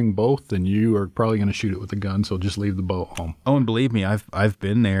want to bring both, then you are probably going to shoot it with a gun. So just leave the bow at home. Oh, and believe me, I've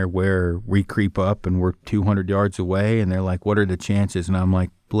been there where we creep up and we're 200 yards away, and they're like, "What are the chances?" And I'm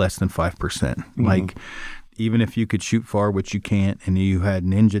like, less than 5%. Mm-hmm. Like, even if you could shoot far, which you can't, and you had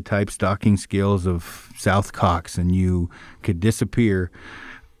ninja-type stalking skills of South Cox, and you could disappear,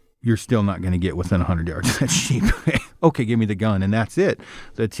 you're still not going to get within 100 yards of that sheep. Okay, give me the gun, and that's it.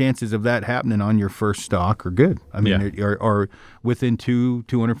 The chances of that happening on your first stalk are good. I mean, are within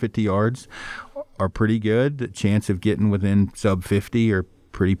 250 yards are pretty good. The chance of getting within sub 50 are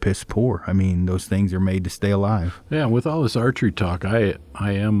pretty piss poor. I mean, those things are made to stay alive. Yeah, with all this archery talk, I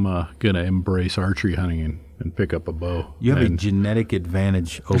am going to embrace archery hunting and pick up a bow. You have a genetic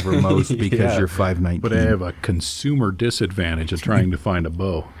advantage over most because you're 5'19". But I have a consumer disadvantage of trying to find a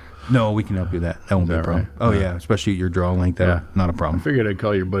bow. No, we can help you with that. That won't be a problem. Right? Oh, yeah, especially at your draw length. Not a problem. I figured I'd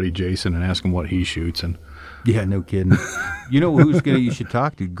call your buddy Jason and ask him what he shoots. And yeah, no kidding. You know who's you should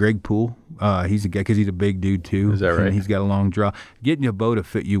talk to? Greg Poole. He's a guy because he's a big dude too. Is that right? And he's got a long draw. Getting a bow to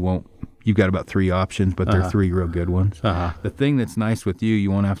fit you won't. You've got about 3 options, but they're 3 real good ones. The thing that's nice with you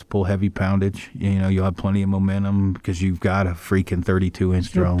won't have to pull heavy poundage. You'll have plenty of momentum because you've got a freaking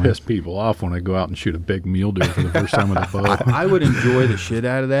 32-inch draw length. Piss people off when I go out and shoot a big mule deer for the first time with a bow. I would enjoy the shit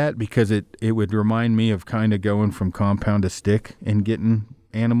out of that because it would remind me of kind of going from compound to stick and getting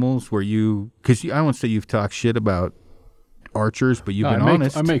animals where because I won't say you've talked shit about archers, but you've been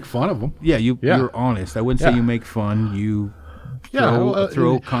honest. I make fun of them. Yeah, you're honest. I wouldn't say you make fun. You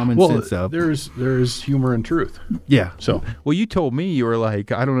throw common sense up. There is humor and truth. Yeah. So, well, you told me, you were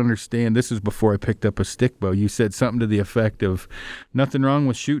like, I don't understand. This is before I picked up a stick bow. You said something to the effect of nothing wrong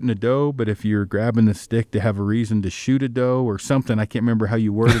with shooting a doe, but if you're grabbing the stick to have a reason to shoot a doe or something, I can't remember how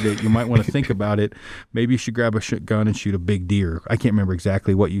you worded it. You might want to think about it. Maybe you should grab a gun and shoot a big deer. I can't remember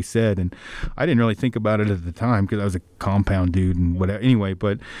exactly what you said, and I didn't really think about it at the time because I was a compound dude and whatever. Anyway,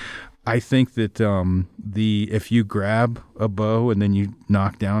 but I think that if you grab a bow and then you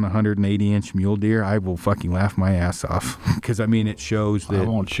knock down a 180-inch mule deer, I will fucking laugh my ass off because it shows that I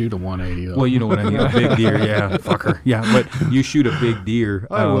won't shoot a 180 though. Well, you know what I mean, a big deer, yeah, fucker, yeah. But you shoot a big deer.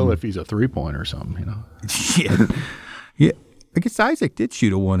 I will if he's a 3-point or something, Shit, yeah. I guess Isaac did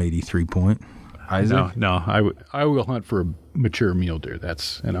shoot a 180 3-point. Isaac? No, I will hunt for a mature mule deer.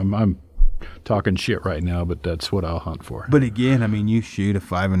 And I'm talking shit right now, but that's what I'll hunt for. But again, you shoot a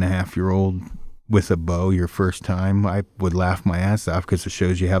 5.5-year-old with a bow your first time, I would laugh my ass off because it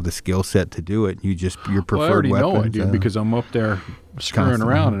shows you have the skill set to do it. Your preferred I already weapons. know I do because I'm up there screwing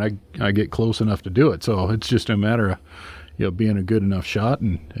around and I get close enough to do it. So it's just a matter of being a good enough shot.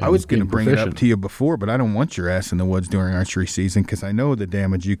 And I was going to bring it up to you before, but I don't want your ass in the woods during archery season because I know the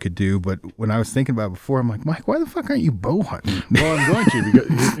damage you could do. But when I was thinking about it before, I'm like, Mike, why the fuck aren't you bow hunting? Well, I'm going to,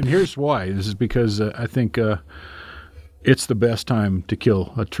 and here's why. This is because I think it's the best time to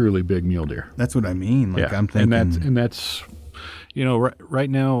kill a truly big mule deer. That's what I mean. I'm thinking, and that's right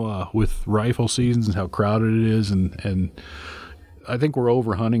now with rifle seasons and how crowded it is, and I think we're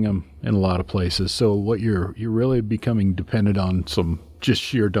overhunting them in a lot of places. So what you're really becoming dependent on some just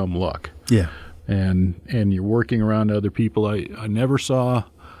sheer dumb luck. Yeah. And you're working around other people. I never saw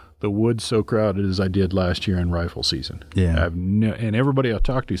the woods so crowded as I did last year in rifle season. Yeah. And everybody I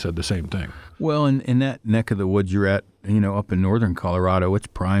talked to said the same thing. Well, in that neck of the woods you're at, up in northern Colorado, it's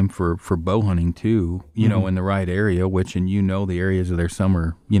prime for bow hunting too, in the right area, and the areas of their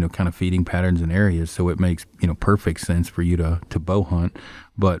summer, kind of feeding patterns and areas. So it makes, perfect sense for you to bow hunt.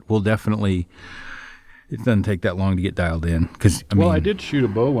 But we'll definitely, it doesn't take that long to get dialed in. I did shoot a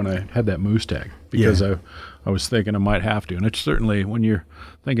bow when I had that moose tag because I was thinking I might have to. And it's certainly when you're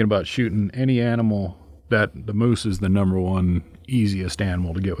thinking about shooting any animal, that the moose is the number one easiest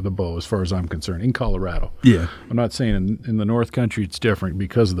animal to get with a bow as far as I'm concerned in Colorado. Yeah. I'm not saying in the North Country it's different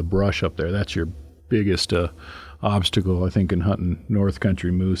because of the brush up there. That's your biggest obstacle, I think, in hunting North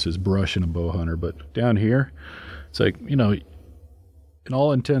Country moose is brush and a bow hunter. But down here, it's like, in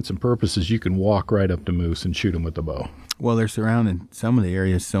all intents and purposes, you can walk right up to moose and shoot them with the bow. Well, they're surrounding some of the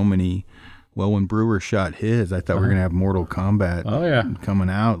areas so many. Well, when Brewer shot his, I thought we were going to have Mortal Kombat coming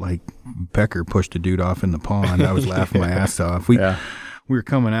out. Like Pecker pushed a dude off in the pond. I was laughing my ass off. We were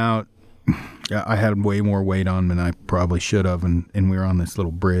coming out. I had way more weight on than I probably should have, and we were on this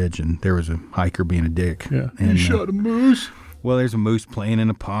little bridge, and there was a hiker being a dick. Yeah, and, you shot a moose? Well, there's a moose playing in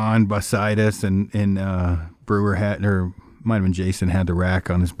a pond beside us, and Brewer might have been Jason had the rack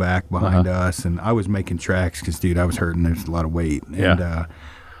on his back behind us, and I was making tracks because, dude, I was hurting. There's a lot of weight. And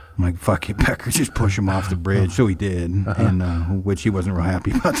I'm like, fuck it, Pecker, just push him off the bridge. So he did, and which he wasn't real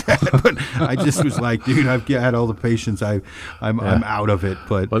happy about that. But I just was like, dude, I've had all the patience. I'm out of it.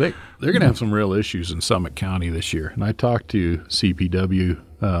 But they're going to have some real issues in Summit County this year. And I talked to CPW,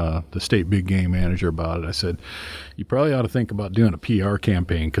 the state big game manager, about it. I said, you probably ought to think about doing a PR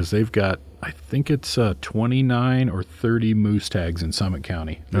campaign because they've got, I think it's 29 or 30 moose tags in Summit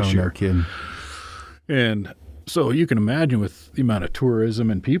County this year. No kidding. And so you can imagine with the amount of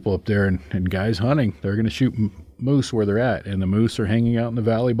tourism and people up there and guys hunting, they're going to shoot moose where they're at. And the moose are hanging out in the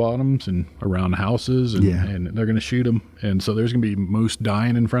valley bottoms and around houses, and they're going to shoot them. And so there's going to be moose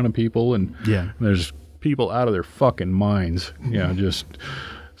dying in front of people, and there's people out of their fucking minds.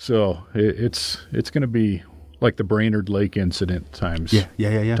 So it's going to be like the Brainerd Lake incident times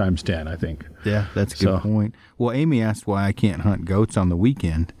times 10, I think. Yeah, that's a good point. Well, Amy asked why I can't hunt goats on the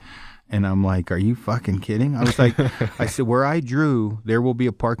weekend. And I'm like, are you fucking kidding? I was like, I said, where I drew, there will be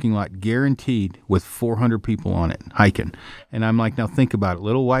a parking lot guaranteed with 400 people on it hiking. And I'm like, now think about it.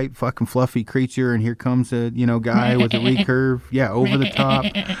 Little white fucking fluffy creature, and here comes a, guy with a recurve. Yeah, over the top.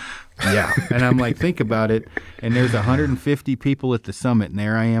 Yeah. And I'm like, think about it. And there's 150 people at the summit, and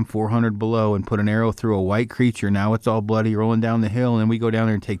there I am, 400 below, and put an arrow through a white creature. Now it's all bloody, rolling down the hill, and then we go down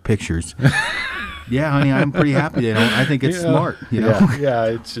there and take pictures. Yeah, honey, I'm pretty happy. I think it's smart. Yeah,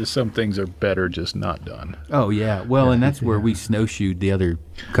 it's just some things are better just not done. Oh yeah, well, and that's where we snowshoed the other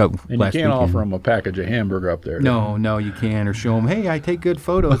couple. And last you can't weekend. offer them a package of hamburger up there. No, you can't, or show them, hey, I take good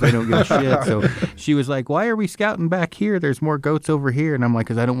photos. I don't give a shit. So she was like, why are we scouting back here? There's more goats over here. And I'm like,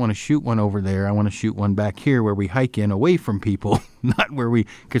 because I don't want to shoot one over there. I want to shoot one back here where we hike in away from people, not where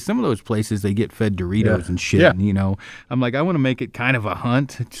because some of those places they get fed Doritos and shit. Yeah. And, I'm like, I want to make it kind of a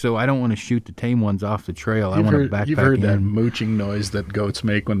hunt, so I don't want to shoot the tame ones off the trail. I want to backpack You've heard in. that mooching noise that goats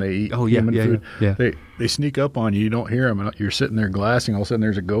make when they eat human food. Yeah. They sneak up on you. You don't hear them, and you're sitting there glassing. All of a sudden,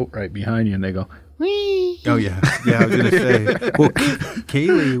 there's a goat right behind you, and they go, wee. Oh, yeah. Yeah, I was going to say. Well,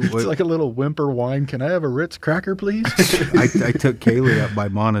 Kaylee. It's like a little whimper whine. Can I have a Ritz cracker, please? I took Kaylee up by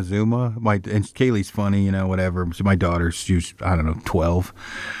Montezuma. And Kaylee's funny, whatever. So my daughter's, she's, 12.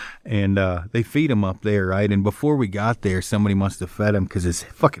 And they feed him up there, right? And before we got there, somebody must have fed him because his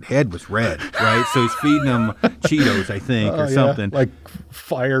fucking head was red, right? So he's feeding him Cheetos, I think, or something. Like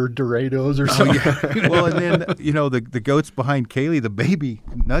fire Doritos or something. Yeah. Well, and then, the goat's behind Kaylee, the baby,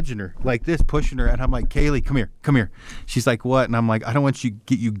 nudging her like this, pushing her. And I'm like, Kaylee, come here. She's like, what? And I'm like, I don't want you to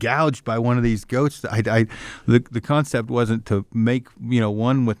get you gouged by one of these goats. The concept wasn't to make,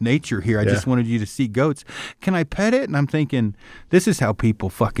 one with nature here. I just wanted you to see goats. Can I pet it? And I'm thinking, this is how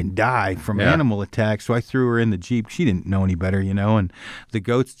people fucking die from animal attacks. So I threw her in the Jeep. She didn't know any better, and the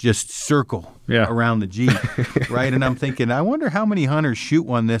goats just circle around the Jeep, right? And I'm thinking, I wonder how many hunters shoot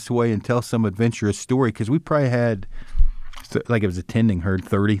one this way and tell some adventurous story, because we probably had, like it was a tending herd,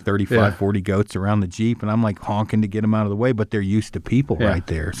 30, 35, 40 goats around the Jeep, and I'm like honking to get them out of the way, but they're used to people right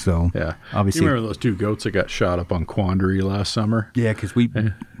there. So obviously. You remember those two goats that got shot up on Quandary last summer? Yeah, because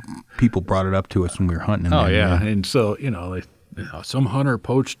people brought it up to us when we were hunting them. Oh, yeah. And so, some hunter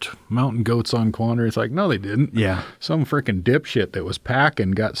poached mountain goats on Quandary. It's like, no, they didn't. Yeah. Some freaking dipshit that was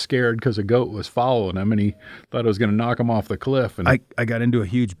packing got scared because a goat was following him, and he thought it was going to knock him off the cliff. And I got into a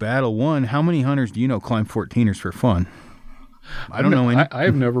huge battle. One, how many hunters do you know climb 14ers for fun? I don't know any.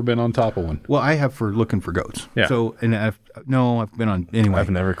 I've never been on top of one. Well, I have for looking for goats. Yeah. So, and I've been on, anyway. I've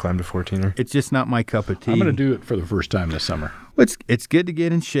never climbed a 14er. It's just not my cup of tea. I'm going to do it for the first time this summer. It's good to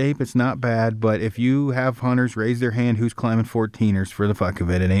get in shape. It's not bad. But if you have hunters raise their hand who's climbing 14ers for the fuck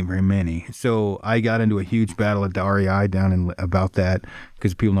of it, it ain't very many. So I got into a huge battle at REI down about that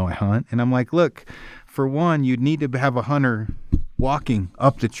because people know I hunt. And I'm like, look, for one, you'd need to have a hunter walking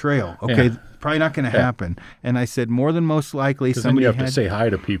up the trail. Okay. Yeah. Probably not going to happen. And I said, more than most likely, somebody then you have to say hi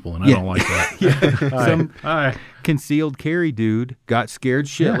to people, and I don't like that. Some concealed carry dude got scared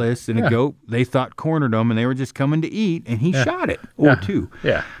shitless, and a goat, they thought, cornered him, and they were just coming to eat, and he shot it or two.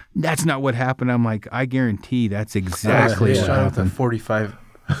 Yeah. That's not what happened. I'm like, I guarantee that's exactly what shot happened. With a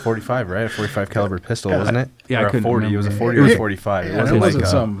 45, right? A 45 caliber pistol, wasn't it? Yeah, or I couldn't 40. remember. It was a 40 or 45. Yeah, it wasn't like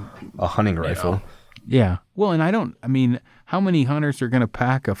some a hunting rifle. Yeah. Well, and how many hunters are going to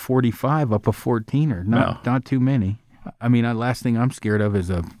pack a 45 up a 14er? Not too many. I mean, the last thing I'm scared of is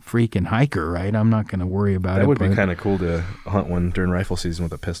a freaking hiker, right? I'm not going to worry about it. That would be kind of cool to hunt one during rifle season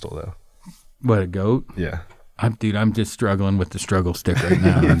with a pistol, though. What, a goat? Yeah. I'm just struggling with the struggle stick right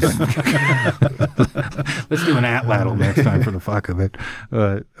now. Let's do an atlatl next time for the fuck of it.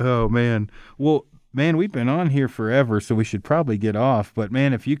 Oh, man. Well, man, we've been on here forever, so we should probably get off. But,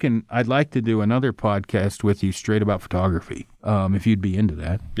 man, if you can, I'd like to do another podcast with you straight about photography, if you'd be into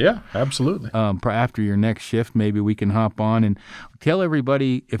that. Yeah, absolutely. After your next shift, maybe we can hop on and tell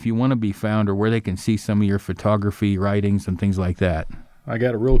everybody if you want to be found or where they can see some of your photography writings and things like that. I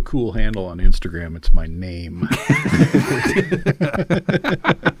got a real cool handle on Instagram. It's my name.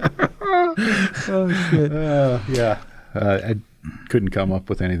 Oh, shit. Yeah. I couldn't come up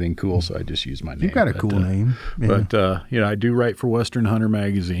with anything cool, so I just used my name. You've got a cool name. Yeah. But, I do write for Western Hunter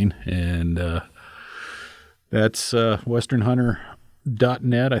magazine, and that's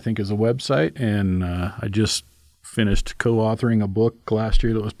westernhunter.net, I think, is a website. And I just finished co-authoring a book last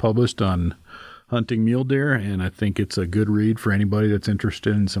year that was published on hunting mule deer, and I think it's a good read for anybody that's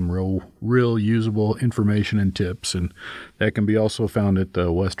interested in some real usable information and tips, and that can be also found at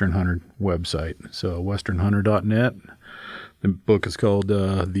the Western Hunter website. So westernhunter.net. The book is called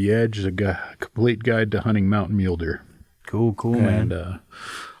The Edge, a complete guide to hunting mountain mule deer. Cool, man.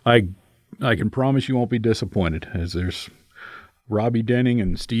 And I can promise you won't be disappointed, as there's Robbie Denning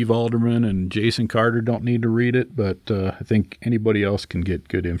and Steve Alderman and Jason Carter don't need to read it, but I think anybody else can get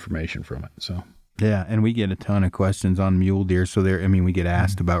good information from it. So yeah, and we get a ton of questions on mule deer. So we get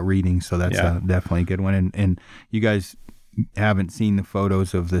asked about reading, so that's definitely a good one. And you guys haven't seen the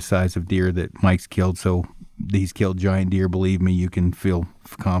photos of the size of deer that Mike's killed, so he's killed giant deer. Believe me, you can feel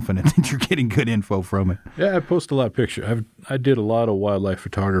confident that you're getting good info from it. Yeah, I post a lot of pictures. I did a lot of wildlife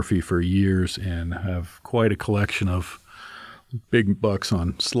photography for years and have quite a collection of big bucks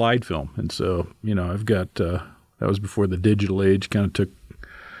on slide film. And so, I've got, that was before the digital age kind of took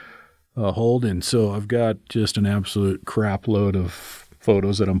a hold. And so I've got just an absolute crap load of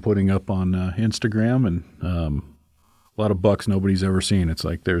photos that I'm putting up on Instagram, and a lot of bucks nobody's ever seen. It's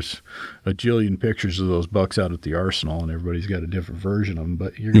like there's a jillion pictures of those bucks out at the arsenal, and everybody's got a different version of them.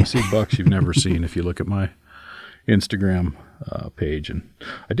 But you're going to see bucks you've never seen if you look at my Instagram page. And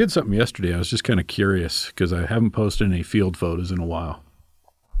I did something yesterday. I was just kind of curious because I haven't posted any field photos in a while,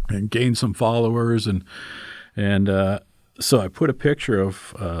 and gained some followers. And so I put a picture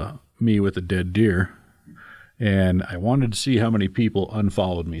of me with a dead deer, and I wanted to see how many people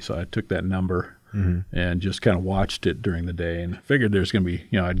unfollowed me. So I took that number and just kind of watched it during the day, and figured there's going to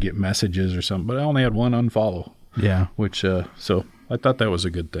be, I'd get messages or something, but I only had one unfollow. Yeah. Which, so I thought that was a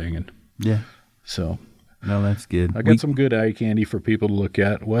good thing. And yeah. So. No, that's good. I got some good eye candy for people to look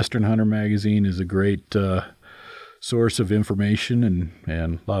at. Western Hunter Magazine is a great source of information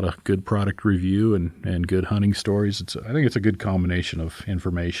and a lot of good product review and good hunting stories. I think it's a good combination of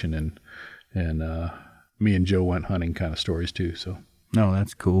information and me and Joe went hunting kind of stories too. So. No,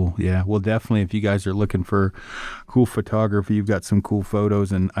 that's cool. Yeah. Well, definitely if you guys are looking for cool photography, you've got some cool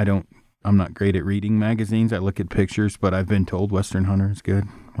photos, and I'm not great at reading magazines. I look at pictures, but I've been told Western Hunter is good.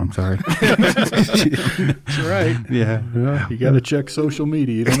 I'm sorry. That's right. Yeah. You got to check social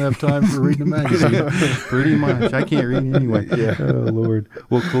media. You don't have time for reading a magazine. Pretty much. I can't read anyway. Yeah. Oh, Lord.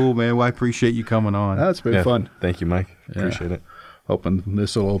 Well, cool, man. Well, I appreciate you coming on. That's been fun. Thank you, Mike. Appreciate it. Hoping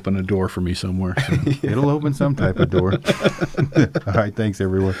this will open a door for me somewhere. So. It'll open some type of door. All right. Thanks,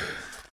 everyone.